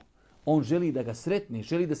klanjao. On želi da ga sretne,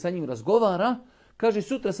 želi da sa njim razgovara. Kaže,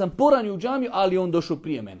 sutra sam poranio u džamiju, ali on došao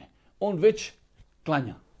prije mene. On već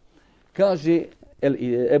klanja. Kaže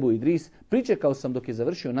Ebu Idris, pričekao sam dok je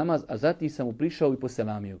završio namaz, a zatim sam mu prišao i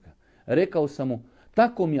poselamio ga. Rekao sam mu,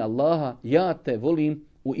 tako mi Allaha, ja te volim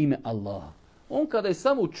u ime Allaha. On kada je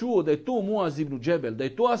samo čuo da je to Muaz ibn Džebel, da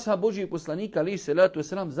je to ashab Božijeg poslanika, alejhi selatu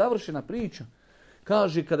vesselam, završena priča.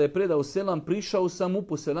 Kaže, kada je predao selam, prišao sam mu,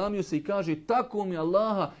 poselamio se i kaže, tako mi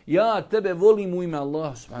Allaha, ja tebe volim u ime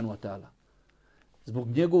Allaha subhanahu wa ta'ala. Zbog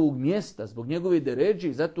njegovog mjesta, zbog njegove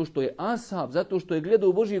deređi, zato što je ashab, zato što je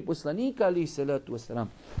gledao Božijeg poslanika, alejhi selatu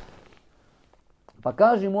vesselam. Pa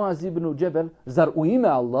kaže Muaz ibn Džebel, zar u ime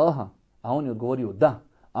Allaha? A on je odgovorio, da.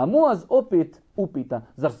 A Muaz opet upita,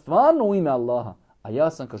 zar stvarno u ime Allaha? A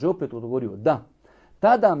ja sam, kaže, opet odgovorio, da.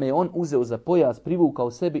 Tada me on uzeo za pojas,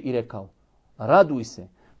 privukao sebi i rekao, raduj se.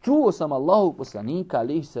 Čuo sam Allahov poslanika,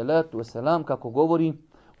 alejhi salatu vesselam, kako govori,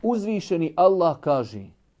 uzvišeni Allah kaže,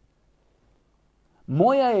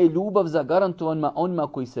 moja je ljubav zagarantovana onima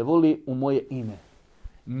koji se voli u moje ime.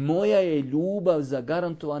 Moja je ljubav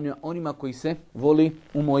zagarantovana onima koji se voli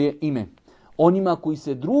u moje ime. Onima koji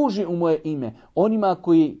se druži u moje ime. Onima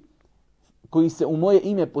koji se u moje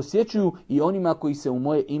ime posjećuju i onima koji se u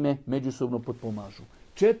moje ime međusobno potpomažu.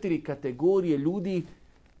 4 kategorije ljudi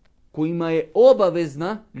kojima je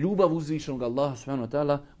obavezna ljubav uzvišenog Allaha subhanahu wa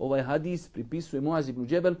ta'ala. Ovaj hadis pripisuje Muaz ibn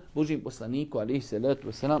Džebel, Božijem poslaniku, alejhi salatu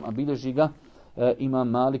vesselam, a bilježi ga Imam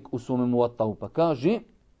Malik u svome Muvattau. Pa kaže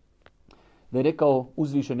da je rekao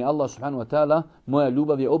uzvišeni Allah subhanahu wa ta'ala, moja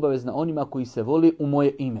ljubav je obavezna onima koji se voli u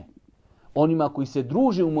moje ime. Onima koji se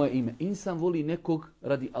druže u moje ime. Insan voli nekog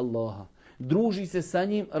radi Allaha. Druži se sa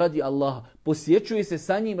njim radi Allaha. Posjećuje se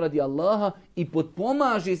sa njim radi Allaha i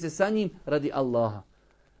potpomaže se sa njim radi Allaha.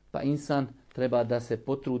 Pa insan treba da se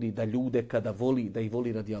potrudi da ljude kada voli, da ih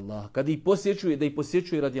voli radi Allaha. Kada ih posjećuje, da ih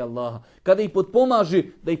posjećuje radi Allaha. Kada ih potpomaže,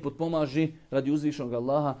 da ih potpomaže radi uzvišenog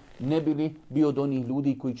Allaha. Ne bi li bio od onih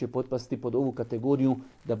ljudi koji će potpasti pod ovu kategoriju,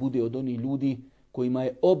 da bude od onih ljudi kojima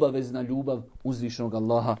je obavezna ljubav uzvišenog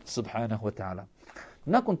Allaha subhanahu wa ta'ala.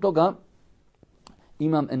 Nakon toga,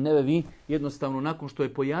 Imam en-Nevevi, jednostavno nakon što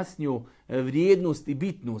je pojasnio vrijednost i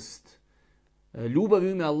bitnost ljubavi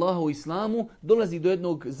u ime Allaha u islamu, dolazi do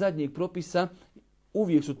jednog zadnjeg propisa.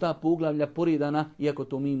 Uvijek su ta poglavlja poredana, iako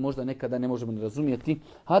to mi možda nekada ne možemo ni razumjeti.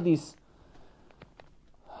 Hadis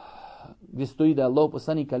gdje stoji da je Allah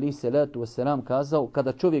poslanik alejhi salatu vesselam kazao,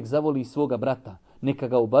 kada čovjek zavoli svoga brata, neka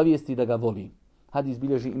ga obavijesti da ga voli. Hadis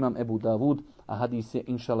bilježi imam Ebu Davud, a hadis je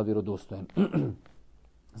inšala vjerodostojan.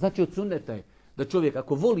 Znači od sunneta je da čovjek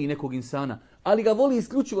ako voli nekog insana, ali ga voli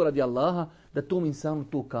isključivo radi Allaha, da tom insanu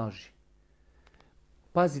to kaže.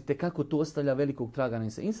 Pazite kako to ostavlja velikog traga na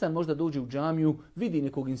insan. Insan možda dođe u džamiju, vidi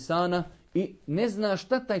nekog insana i ne zna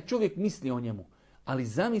šta taj čovjek misli o njemu. Ali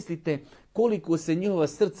zamislite koliko se njihova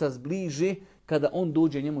srca zbliže kada on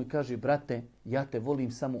dođe njemu i kaže: brate, ja te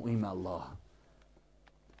volim samo u ime Allaha.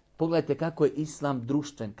 Pogledajte kako je Islam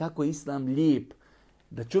društven, kako je Islam lijep.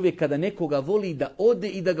 Da čovjek kada nekoga voli da ode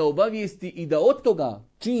i da ga obavijesti i da od toga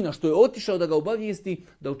čina što je otišao da ga obavijesti,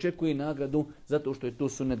 da očekuje nagradu zato što je to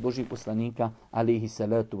sunnet Božih poslanika alejhi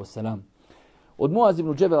salatu vesselam. Od Muaz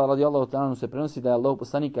ibn Džebela radijallahu ta'ala se prenosi da je Allahov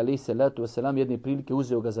poslanik alejhi salatu vesselam jedne prilike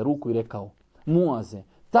uzeo ga za ruku i rekao: Muaze,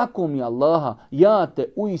 tako mi Allaha, ja te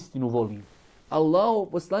uistinu volim. Allahov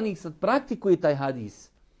poslanik sad praktikuje taj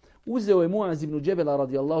hadis. Uzeo je Muaz ibn Džebela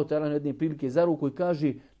radijallahu ta'ala jedne prilike za ruku i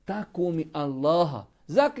kaže: tako mi Allaha.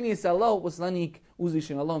 Zaklinje se Allahov poslanik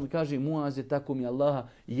uzvišen Allahom i kaže: Muaze, tako mi Allaha,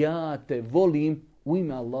 ja te volim u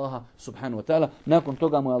ime Allaha subhanahu wa ta'ala. Nakon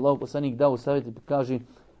toga mu je Allahov poslanik dao savjet i kaže: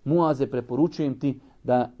 Muaze, preporučujem ti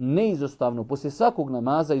da neizostavno poslije svakog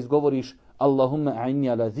namaza izgovoriš: Allahumma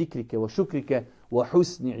a'inni ala zikrike wa šukrike wa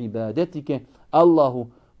husni ibadetike. Allahu,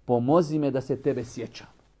 pomozi me da se tebe sjećam.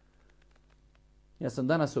 Ja sam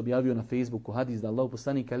danas objavio na Facebooku hadis da Allahov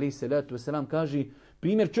poslanik alejhi salatu vesselam kaže: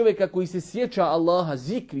 primjer čovjeka koji se sjeća Allaha,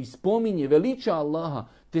 zikri, spominje, veliča Allaha,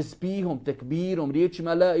 tespihom, tekbirom,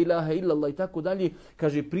 riječima la ilaha illallah i tako dalje.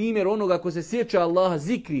 Kaže primjer onoga ko se sjeća Allaha,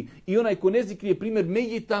 zikri, i onaj ko ne zikri je primjer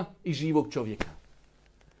mejita i živog čovjeka.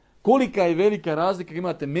 Kolika je velika razlika,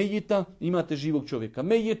 imate mejita, imate živog čovjeka.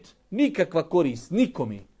 Mejit, nikakva korist,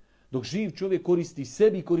 nikome. Dok živ čovjek koristi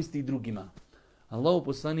sebi i koristi drugima. Allahov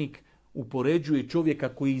poslanik upoređuje čovjeka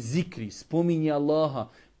koji zikri, spominje Allaha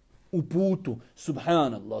u putu: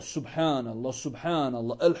 subhanallah, subhanallah,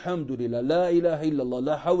 subhanallah, alhamdulillah, la ilaha illallah,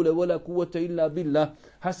 la hawla wa la kuvvata illa billah,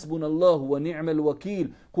 hasbunallahu wa ni'mal wakil,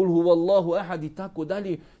 kul huvallahu ahad i tako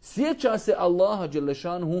dalje. Sjeća se Allaha dželle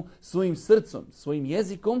šanuhu svojim srcom, svojim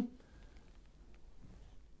jezikom.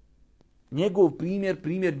 Njegov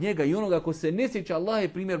primjer njega i onoga ko se ne sjeća Allaha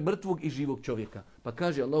je primjer mrtvog i živog čovjeka. Pa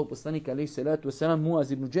kaže Allahov poslanik alejhi salatu vesselam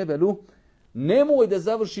Muaz ibn Džebelu: nemoj da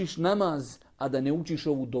završiš namaz a da ne učiš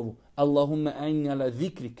ovu dovu. Allahumma a'inni ala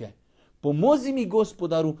zikrike. Pomozi mi,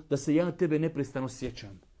 Gospodaru, da se ja tebe neprestano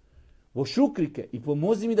sjećam. Vo šukrike, i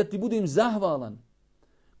pomozi mi da ti budem zahvalan.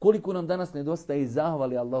 Koliko nam danas nedostaje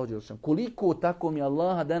zahvali Allahu dželle šanuhu. Koliko tako mi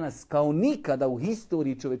Allaha danas kao nikada u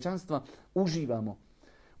historiji čovečanstva uživamo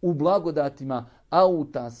u blagodatima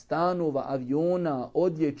auta, stanova, aviona,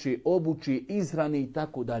 odjeće, obuće, izhrane i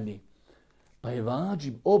tako dalje. Pa je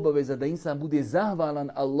vađib, obaveza da insan bude zahvalan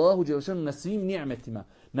Allahu dželle šanuhu na svim ni'metima,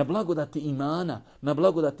 na blagodati imana, na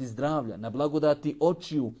blagodati zdravlja, na blagodati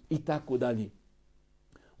očiju i tako dalje.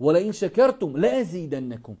 Wala in shakartum la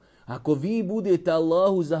azidannakum. Ako vi budete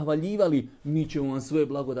Allahu zahvaljivali, mi ćemo vam svoje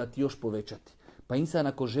blagodati još povećati. Pa insan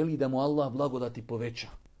ako želi da mu Allah blagodati poveća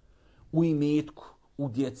u imetku, u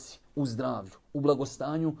djeci, u zdravlju, u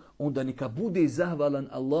blagostanju, onda neka bude zahvalan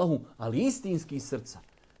Allahu, ali istinski srca.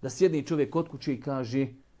 Da sjedne čovjek kod kuće i kaže: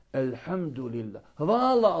 alhamdulillah,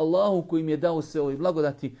 hvala Allahu koji mi je dao sve ove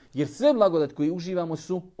blagodati, jer sve blagodati koje uživamo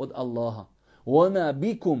su od Allaha. وَمَا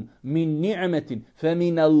بِكُمْ مِنْ نِعْمَةٍ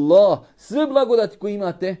فَمِنَ اللَّهِ. Sve blagodati koje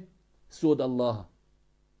imate su od Allaha.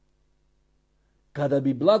 Kada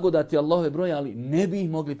bi blagodati Allahove brojali, ne bi ih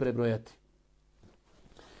mogli prebrojati.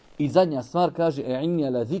 I zadnja stvar kaže: e'inni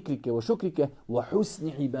ala zikrike wa šukrike wa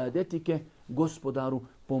husni ibadetike. Gospodaru,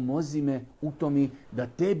 pomozi me u tome da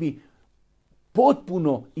tebi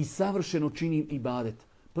potpuno i savršeno činim ibadet.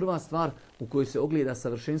 Prva stvar u kojoj se ogleda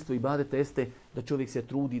savršenstvo ibadeta jeste da čovjek se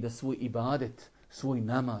trudi da svoj ibadet, svoj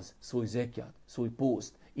namaz, svoj zekijat, svoj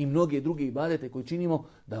post i mnoge druge ibadete koje činimo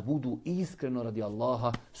da budu iskreno radi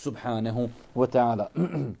Allaha subhanahu wa ta'ala.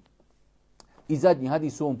 I zadnji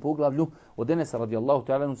hadis u ovom poglavlju od Enesa radijallahu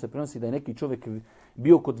ta'ala se prenosi da je neki čovjek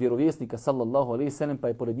bio kod vjerovjesnika sallallahu alejhi ve sellem, pa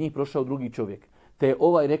je pored njih prošao drugi čovjek. Te je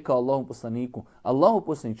ovaj rekao Allahom poslaniku: Allahu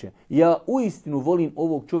poslaniče, ja uistinu volim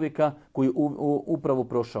ovog čovjeka koji je upravo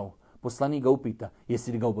prošao. Poslanik ga upita: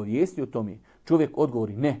 jesi li ga obavijestio o tome? Čovjek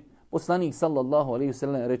odgovori: ne. Poslanik sallallahu alejhi ve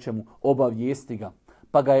sellem reče mu: obavijesti ga.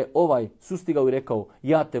 Pa ga je ovaj sustigao i rekao: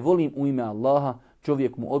 ja te volim u ime Allaha.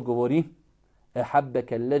 Čovjek mu odgovori: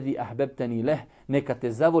 ehabbeke alladhi ahbabtani leh. Neka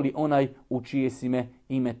te zavoli onaj u čije si me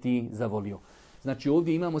ime ti zavolio. Znači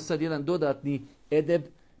ovdje imamo sad jedan dodatni edeb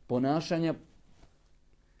ponašanja.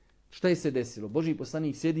 Šta je se desilo? Božji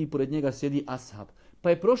poslanik sjedi i pored njega sjedi ashab. Pa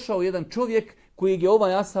je prošao jedan čovjek kojeg je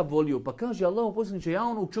ovaj ashab volio. Pa kaže: Allahu poslaniče, ja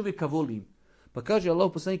onog čovjeka volim. Pa kaže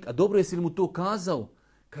Allahov poslanik, a dobro jesi li mu to kazao?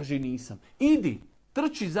 Kaže nisam. Idi,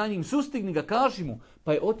 trči za njim, sustigni ga, kaži mu.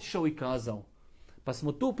 Pa je otišao i kazao. Pa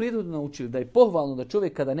smo to prirodno naučili da je pohvalno da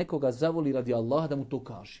čovjek kada nekoga zavoli radi Allaha da mu to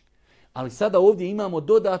kaže. Ali sada ovdje imamo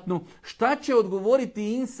dodatno šta će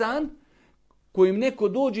odgovoriti insan kojim neko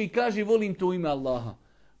dođe i kaže volim to u ime Allaha.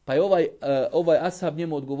 Pa je ovaj ashab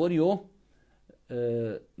njemu odgovorio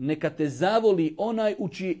neka te zavoli onaj u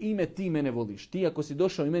čije ime ti mene voliš. Ti ako si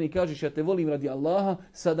došao i meni kažeš ja te volim radi Allaha,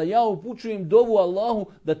 sada ja upućujem dovu Allahu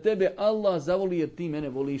da tebe Allah zavoli jer ti mene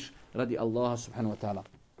voliš radi Allaha subhanahu wa ta'ala.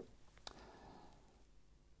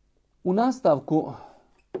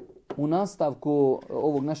 U nastavku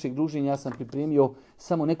ovog našeg druženja ja sam pripremio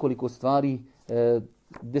samo nekoliko stvari,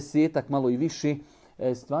 10 malo i više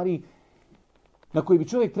stvari na koji bi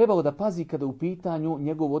čovjek trebao da pazi kada je u pitanju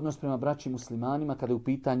njegov odnos prema braći muslimanima, kada je u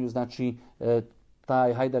pitanju znači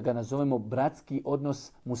taj, hajde da ga nazovemo, bratski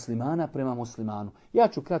odnos muslimana prema muslimanu. Ja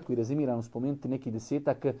ću kratko i rezimirano spomenuti neki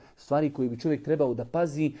 10 stvari koje bi čovjek trebao da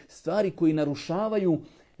pazi, stvari koji narušavaju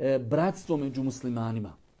bratstvo među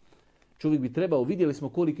muslimanima. Čovjek bi trebao, vidjeli smo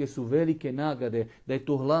kolike su velike nagrade, da je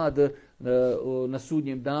to hlad na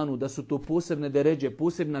sudnjem danu, da su to posebne deređe,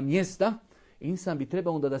 posebna mjesta. Insan bi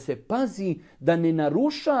trebao onda da se pazi da ne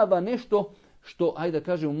narušava nešto što, ajde da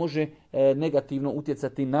kažemo, može negativno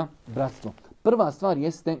utjecati na bratstvo. Prva stvar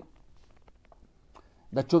jeste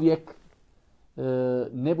da čovjek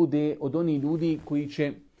ne bude od onih ljudi koji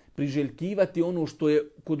će priželjkivati ono što je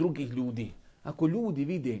kod drugih ljudi. Ako ljudi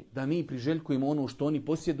vide da mi priželjkujemo ono što oni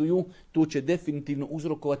posjeduju, to će definitivno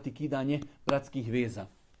uzrokovati kidanje bratskih veza.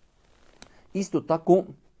 Isto tako,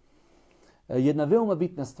 jedna veoma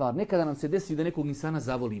bitna stvar, nekada nam se desi da nekog insana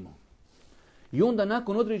zavolimo. I onda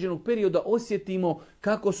nakon određenog perioda osjetimo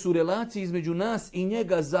kako su relacije između nas i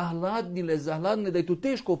njega zahladnile, da je to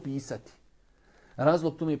teško opisati.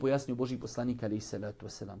 Razlog tome je pojasnio Božji poslanik alejhi selatu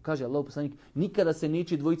vesselam. Kaže Allahov poslanik, nikada se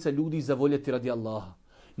neće dvojica ljudi zavoljeti radi Allaha.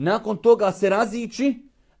 Nakon toga se razići,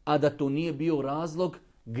 a da to nije bio razlog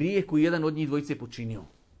grijeh koji jedan od njih dvojice počinio.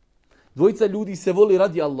 Dvojica ljudi se voli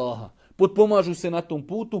radi Allaha, potpomažu se na tom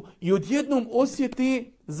putu i odjednom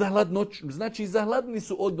osjeti zahladnoću, znači zahladni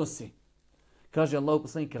su odnosi. Kaže Allahov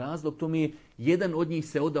poslanik, razlog tome je jedan od njih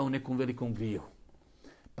se odao nekom velikom grijehu.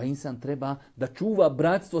 Pa insan treba da čuva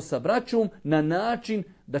bratstvo sa braćom na način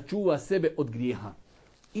da čuva sebe od grijeha.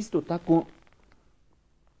 Isto tako,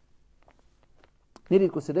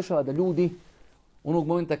 nerijetko se dešava da ljudi onog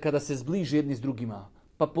momenta kada se zbliže jedni s drugima,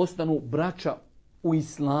 pa postanu braća u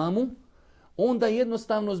islamu, onda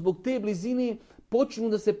jednostavno zbog te blizine počnu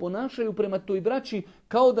da se ponašaju prema toj braći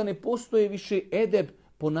kao da ne postoje više edeb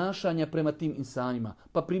ponašanja prema tim insanima.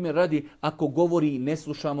 Pa primjer radi, ako govori ne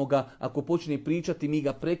slušamo ga, ako počne pričati mi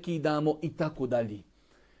ga prekidamo i tako dalje.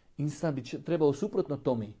 Insan bi trebao suprotno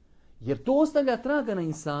tome. Jer to ostavlja traga na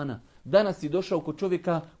insana. Danas si došao kod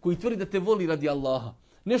čovjeka koji tvrdi da te voli radi Allaha.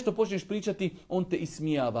 Nešto počneš pričati, on te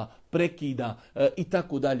ismijava, prekida i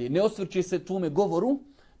tako dalje. Ne osvrće se tvome govoru.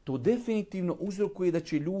 To definitivno uzrokuje da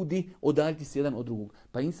će ljudi odaljiti se jedan od drugog.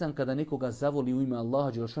 Pa insan kada nekoga zavoli u ime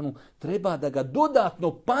Allaha dželešanu, treba da ga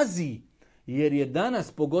dodatno pazi. Jer je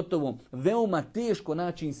danas pogotovo veoma teško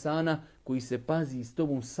naći insana koji se pazi s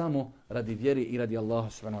tobom samo radi vjere i radi Allaha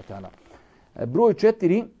subhanahu wa ta'ala. Broj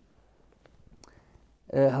 4.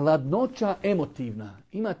 Hladnoća emotivna.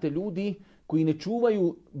 Imate ljudi koji ne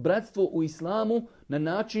čuvaju bratstvo u islamu na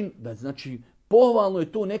način da, znači, pohvalno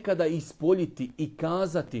je to nekada ispoljiti i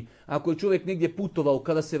kazati. Ako je čovjek negdje putovao,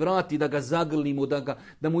 kada se vrati da ga zagrlimo,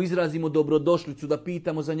 da mu izrazimo dobrodošlicu, da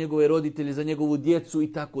pitamo za njegove roditelje, za njegovu djecu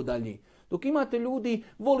i tako dalje. Dok imate ljudi,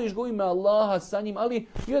 voliš ga u ime Allaha sa njim, ali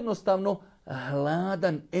jednostavno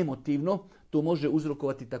hladan emotivno, to može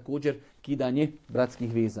uzrokovati također kidanje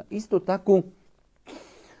bratskih veza. Isto tako,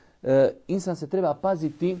 insan se treba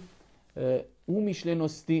paziti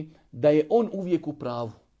umišljenosti da je on uvijek u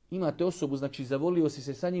pravu. Imate osobu, znači zavolio si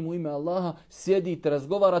se sa njim u ime Allaha, sjedite,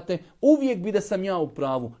 razgovarate, uvijek bi da sam ja u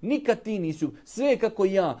pravu. Nikad ti nisi, sve je kako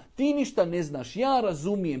ja, ti ništa ne znaš, ja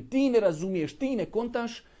razumijem, ti ne razumiješ, ti ne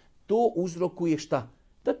kontaš, to uzrokuje šta?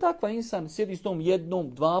 Da takva insan sjedi s tom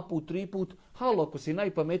jednom, 2 put, 3 put, halo, ako si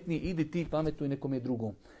najpametniji, idi ti pametuj nekome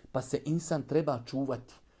drugom. Pa se insan treba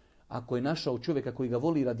čuvati. Ako je našao čovjeka koji ga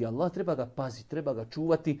voli radi Allah, treba ga paziti, treba ga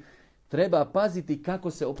čuvati, treba paziti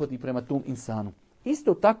kako se ophodi prema tom insanu.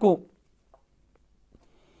 Isto tako,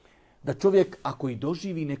 da čovjek ako i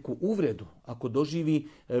doživi neku uvredu, ako doživi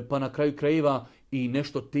pa na kraju krajeva i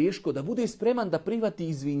nešto teško, da bude spreman da prihvati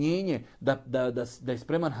izvinjenje, da je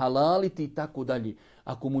spreman halaliti i tako dalje.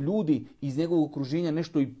 Ako mu ljudi iz njegovog okruženja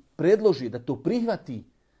nešto i predloži da to prihvati,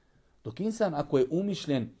 dok insan ako je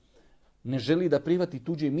umišljen ne želi da prihvati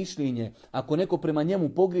tuđe mišljenje, ako neko prema njemu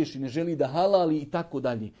pogriješi, ne želi da halali i tako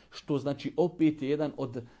dalje. Što znači opet je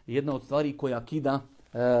jedna od stvari koja kida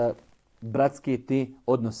bratske te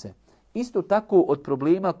odnose. Isto tako od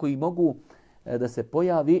problema koji mogu da se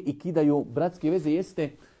pojavi i kidaju bratske veze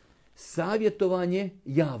jeste savjetovanje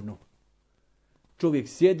javno. Čovjek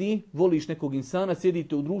sjedi, voliš nekog insana,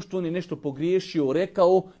 sjedite u društvu, on je nešto pogriješio,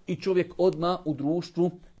 rekao i čovjek odmah u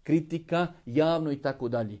društvu kritika javno i tako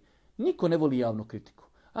dalje. Niko ne voli javnu kritiku.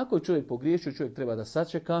 Ako je čovjek pogriješio, čovjek treba da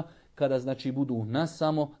sačeka kada znači budu nas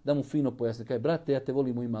samo, da mu fino pojasne. Kaj, brate, ja te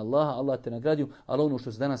volim u ime Allaha, Allah te nagradio, ali ono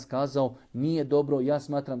što si danas kazao nije dobro, ja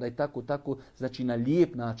smatram da je tako, znači na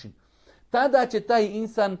lijep način. Tada će taj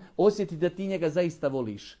insan osjetiti da ti njega zaista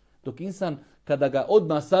voliš. Dok insan, kada ga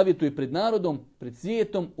odmah savjetuje pred narodom, pred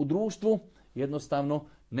svijetom, u društvu, jednostavno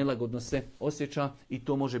nelagodno se osjeća i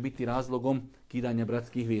to može biti razlogom kidanja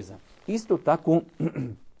bratskih veza. Isto tako,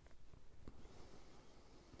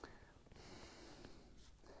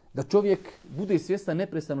 da čovjek bude svjestan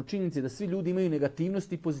neprestano činjenice da svi ljudi imaju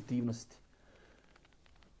negativnosti i pozitivnosti.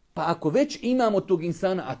 Pa ako već imamo tog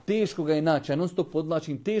insana, a teško ga je naći, a non stop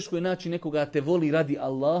podlačim, teško je naći nekoga da te voli radi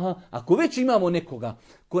Allaha, ako već imamo nekoga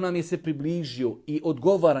ko nam je se približio i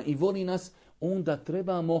odgovara i voli nas, onda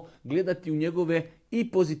trebamo gledati u njegove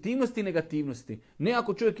i pozitivnosti i negativnosti. Ne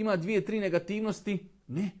ako čovjek ima 2-3 negativnosti,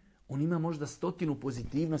 ne, on ima možda 100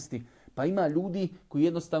 pozitivnosti. Pa ima ljudi koji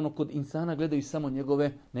jednostavno kod insana gledaju samo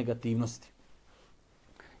njegove negativnosti.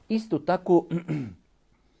 Isto tako,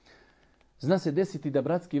 zna se desiti da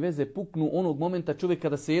bratske veze puknu onog momenta čovjek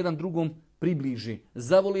kada se jedan drugom približi.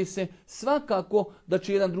 Zavoli se, svakako da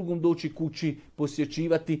će jedan drugom doći kući,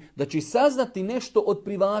 posjećivati, da će saznati nešto od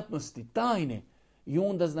privatnosti, tajne. I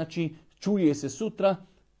onda znači čuje se sutra,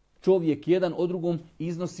 čovjek jedan od drugom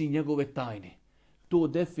iznosi njegove tajne. To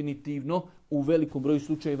definitivno u velikom broju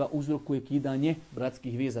slučajeva uzrokuje kidanje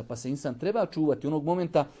bratskih veza. Pa se insan treba čuvati onog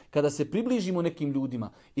momenta kada se približimo nekim ljudima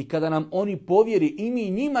i kada nam oni povjeri i mi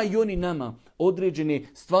njima i oni nama određene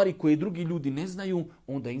stvari koje drugi ljudi ne znaju,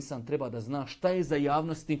 onda insan treba da zna šta je za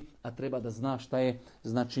javnosti, a treba da zna šta je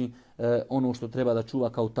znači ono što treba da čuva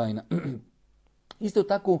kao tajna. Isto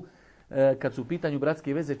tako, kad su u pitanju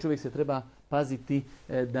bratske veze, čovjek se treba paziti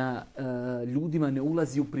da ljudima ne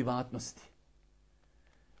ulazi u privatnosti.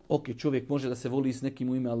 Ok, čovjek može da se voli s nekim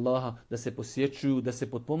u ime Allaha, da se posjećuju, da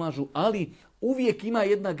se potpomažu, ali uvijek ima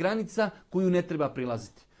jedna granica koju ne treba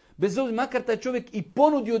prilaziti. Bez obzira, makar taj čovjek i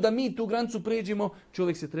ponudio da mi tu granicu pređemo,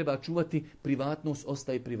 čovjek se treba čuvati, privatnost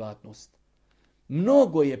ostaje privatnost.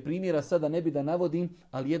 Mnogo je primjera, sada ne bi da navodim,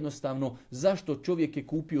 ali jednostavno zašto čovjek je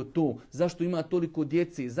kupio to, zašto ima toliko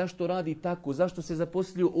djece, zašto radi tako, zašto se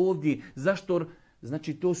zaposlio ovdje, zašto...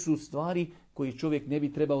 Znači to su stvari koje čovjek ne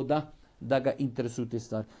bi trebao da ga interesuju te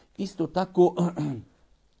stvari. Isto tako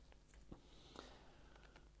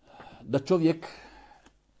da čovjek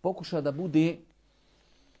pokuša da bude,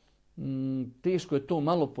 teško je to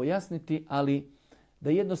malo pojasniti, ali da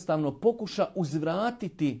jednostavno pokuša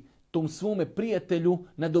uzvratiti tom svome prijatelju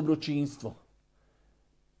na dobročinstvo.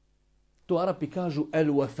 To Arapi kažu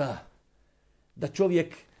el-wafa. Da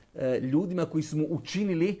čovjek ljudima koji su mu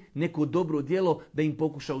učinili neko dobro djelo da im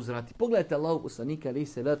pokuša uzvratiti. Pogledajte Allahu poslanika alejhi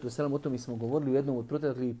selatu vesselam, o tome smo govorili u jednom od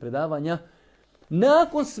proteklih predavanja.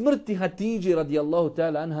 Nakon smrti Hatidže radijallahu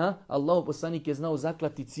ta'ala anha, Allahu poslanik je znao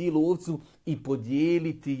zaklati cijelu ovcu i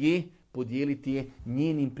podijeliti je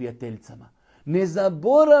njenim prijateljicama. Ne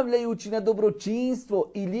zaboravljajući na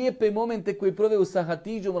dobročinstvo i lijepe momente koje je proveo sa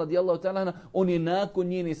Hatidžom radijallahu ta'ala anha, on je nakon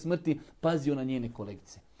njene smrti pazio na njene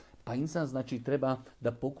kolegice. Pa insan znači treba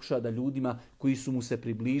da pokuša da ljudima koji su mu se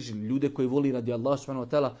približili, ljude koji voli radi Allah subhanahu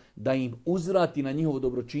wa ta'ala, da im uzvrati na njihovo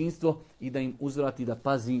dobročinstvo i da im uzvrati da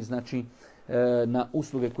pazi znači na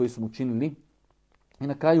usluge koje su mu činili. I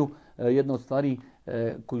na kraju jedna od stvari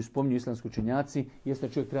koju spominju islamski učenjaci jeste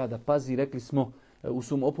da čovjek treba da pazi, rekli smo, u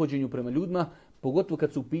svom ophođenju prema ljudima, pogotovo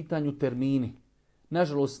kad su u pitanju termini.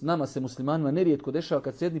 Nažalost, nama se muslimanima nerijetko dešava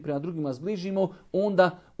kad se jedni prema drugima zbližimo,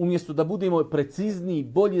 onda umjesto da budemo precizniji,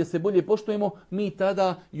 bolji, da se bolje poštujemo, mi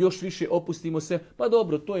tada još više opustimo se. Pa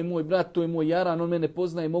dobro, to je moj brat, to je moj jaran, on mene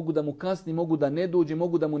poznaje, mogu da mu kasnim, mogu da ne dođem,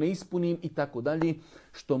 mogu da mu ne ispunim i tako dalje,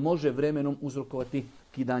 što može vremenom uzrokovati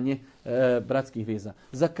kidanje bratskih veza.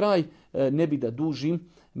 Za kraj, ne bi da dužim,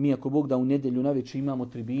 mi ako Bog da u nedjelju navečer imamo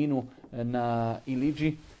tribinu na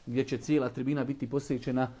Ilidži, gdje će cijela tribina biti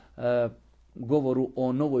posvećena govoru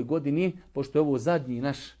o novoj godini, pošto je ovo zadnji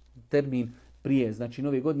naš termin prije, znači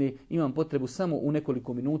nove godine, imam potrebu samo u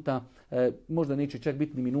nekoliko minuta, možda neće čak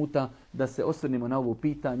biti ni minuta, da se osvrnemo na ovo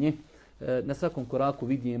pitanje. Na svakom koraku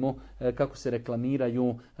vidimo kako se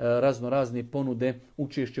reklamiraju razno razne ponude,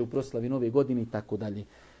 učešće u proslavi nove godine i tako dalje.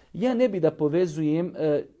 Ja ne bi da povezujem,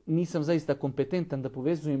 nisam zaista kompetentan da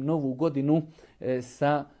povezujem novu godinu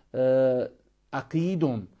sa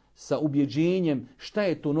akidom, sa ubjeđenjem šta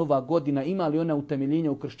je to nova godina, ima li ona utemeljenje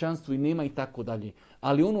u kršćanstvu i nema i tako dalje.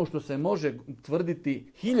 Ali ono što se može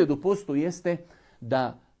tvrditi 1000% jeste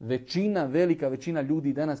da velika većina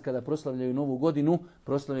ljudi danas kada proslavljaju novu godinu,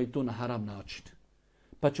 proslavljaju to na haram način.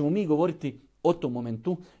 Pa ćemo mi govoriti o tom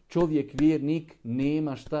momentu. Čovjek, vjernik,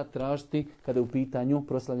 nema šta tražiti kada je u pitanju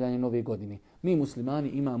proslavljanje nove godine. Mi muslimani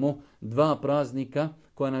imamo 2 praznika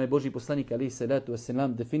koja nam je Božji poslanik alejhi selatu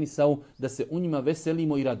vesselam definisao da se u njima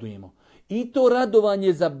veselimo i radujemo. I to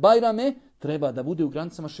radovanje za Bajrame treba da bude u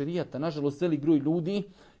granicama šerijata. Nažalost, velik broj ljudi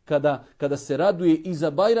kada se raduje i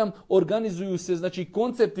za Bajram, organizuju se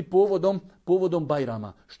koncerti povodom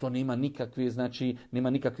Bajrama, što nema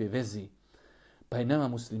nikakve veze. Pa je nama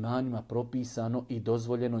muslimanima propisano i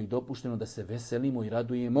dozvoljeno i dopušteno da se veselimo i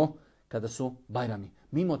radujemo kada su Bajrami.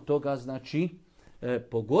 Mimo toga,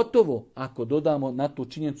 pogotovo ako dodamo na tu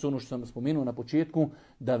činjenicu ono što sam spomenuo na početku,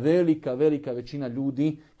 da velika većina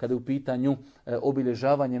ljudi kada je u pitanju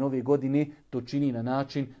obilježavanje nove godine to čini na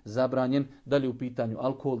način zabranjen, da li je u pitanju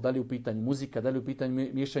alkohol, da li je u pitanju muzika, da li je u pitanju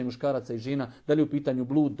miješanje muškaraca i žena, da li je u pitanju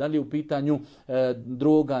blud, da li je u pitanju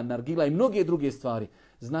droga, nargila i mnoge druge stvari.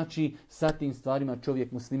 Znači, sa tim stvarima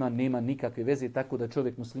čovjek musliman nema nikakve veze, tako da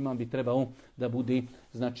čovjek musliman bi trebao da bude,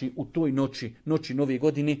 u toj noći nove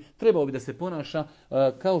godine, trebao bi da se ponaša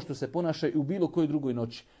kao što se ponaša i u bilo kojoj drugoj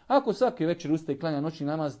noći. Ako svake večer ustaje i klanja noćni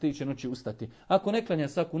namaz, te će noći ustati. Ako ne klanja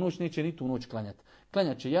svaku noć, neće ni tu noć klanjati.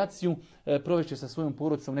 Klanjat će jaciju, provešće sa svojom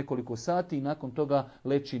porodicom nekoliko sati i nakon toga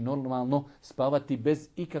leći normalno spavati bez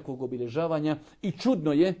ikakvog obilježavanja. I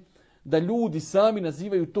čudno je da ljudi sami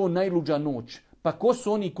nazivaju to najluđa noć. Pa ko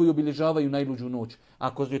su oni koji obilježavaju najluđu noć?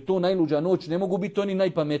 Ako je to najluđa noć, ne mogu biti oni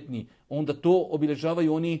najpametniji. Onda to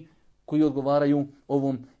obilježavaju oni koji odgovaraju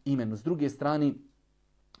ovom imenu. S druge strane,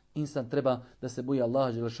 insan treba da se boji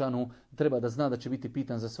Allaha dželešanu, treba da zna da će biti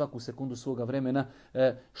pitan za svaku sekundu svoga vremena.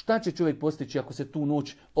 Šta će čovjek postići ako se tu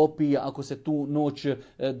noć opije, ako se tu noć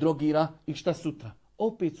drogira i šta sutra?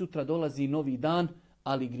 Opet sutra dolazi novi dan,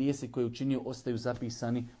 ali grijesi koje je učinio ostaju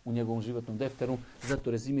zapisani u njegovom životnom defteru.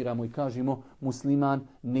 Zato rezimiramo i kažemo, musliman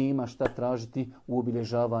nema šta tražiti u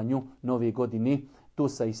obilježavanju nove godine. To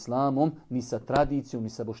sa islamom, ni sa tradicijom, ni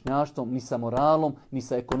sa bošnjaštvom, ni sa moralom, ni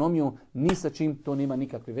sa ekonomijom, ni sa čim to nema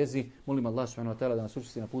nikakve veze. Molim Allah subhanahu wa ta'ala da nas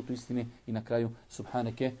učesti na putu istine i na kraju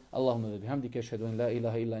subhaneke. Allahumma da bihamdike, šhedu en la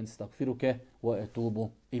ilaha illa ente, stakfiruke, wa etubu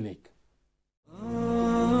ilaik.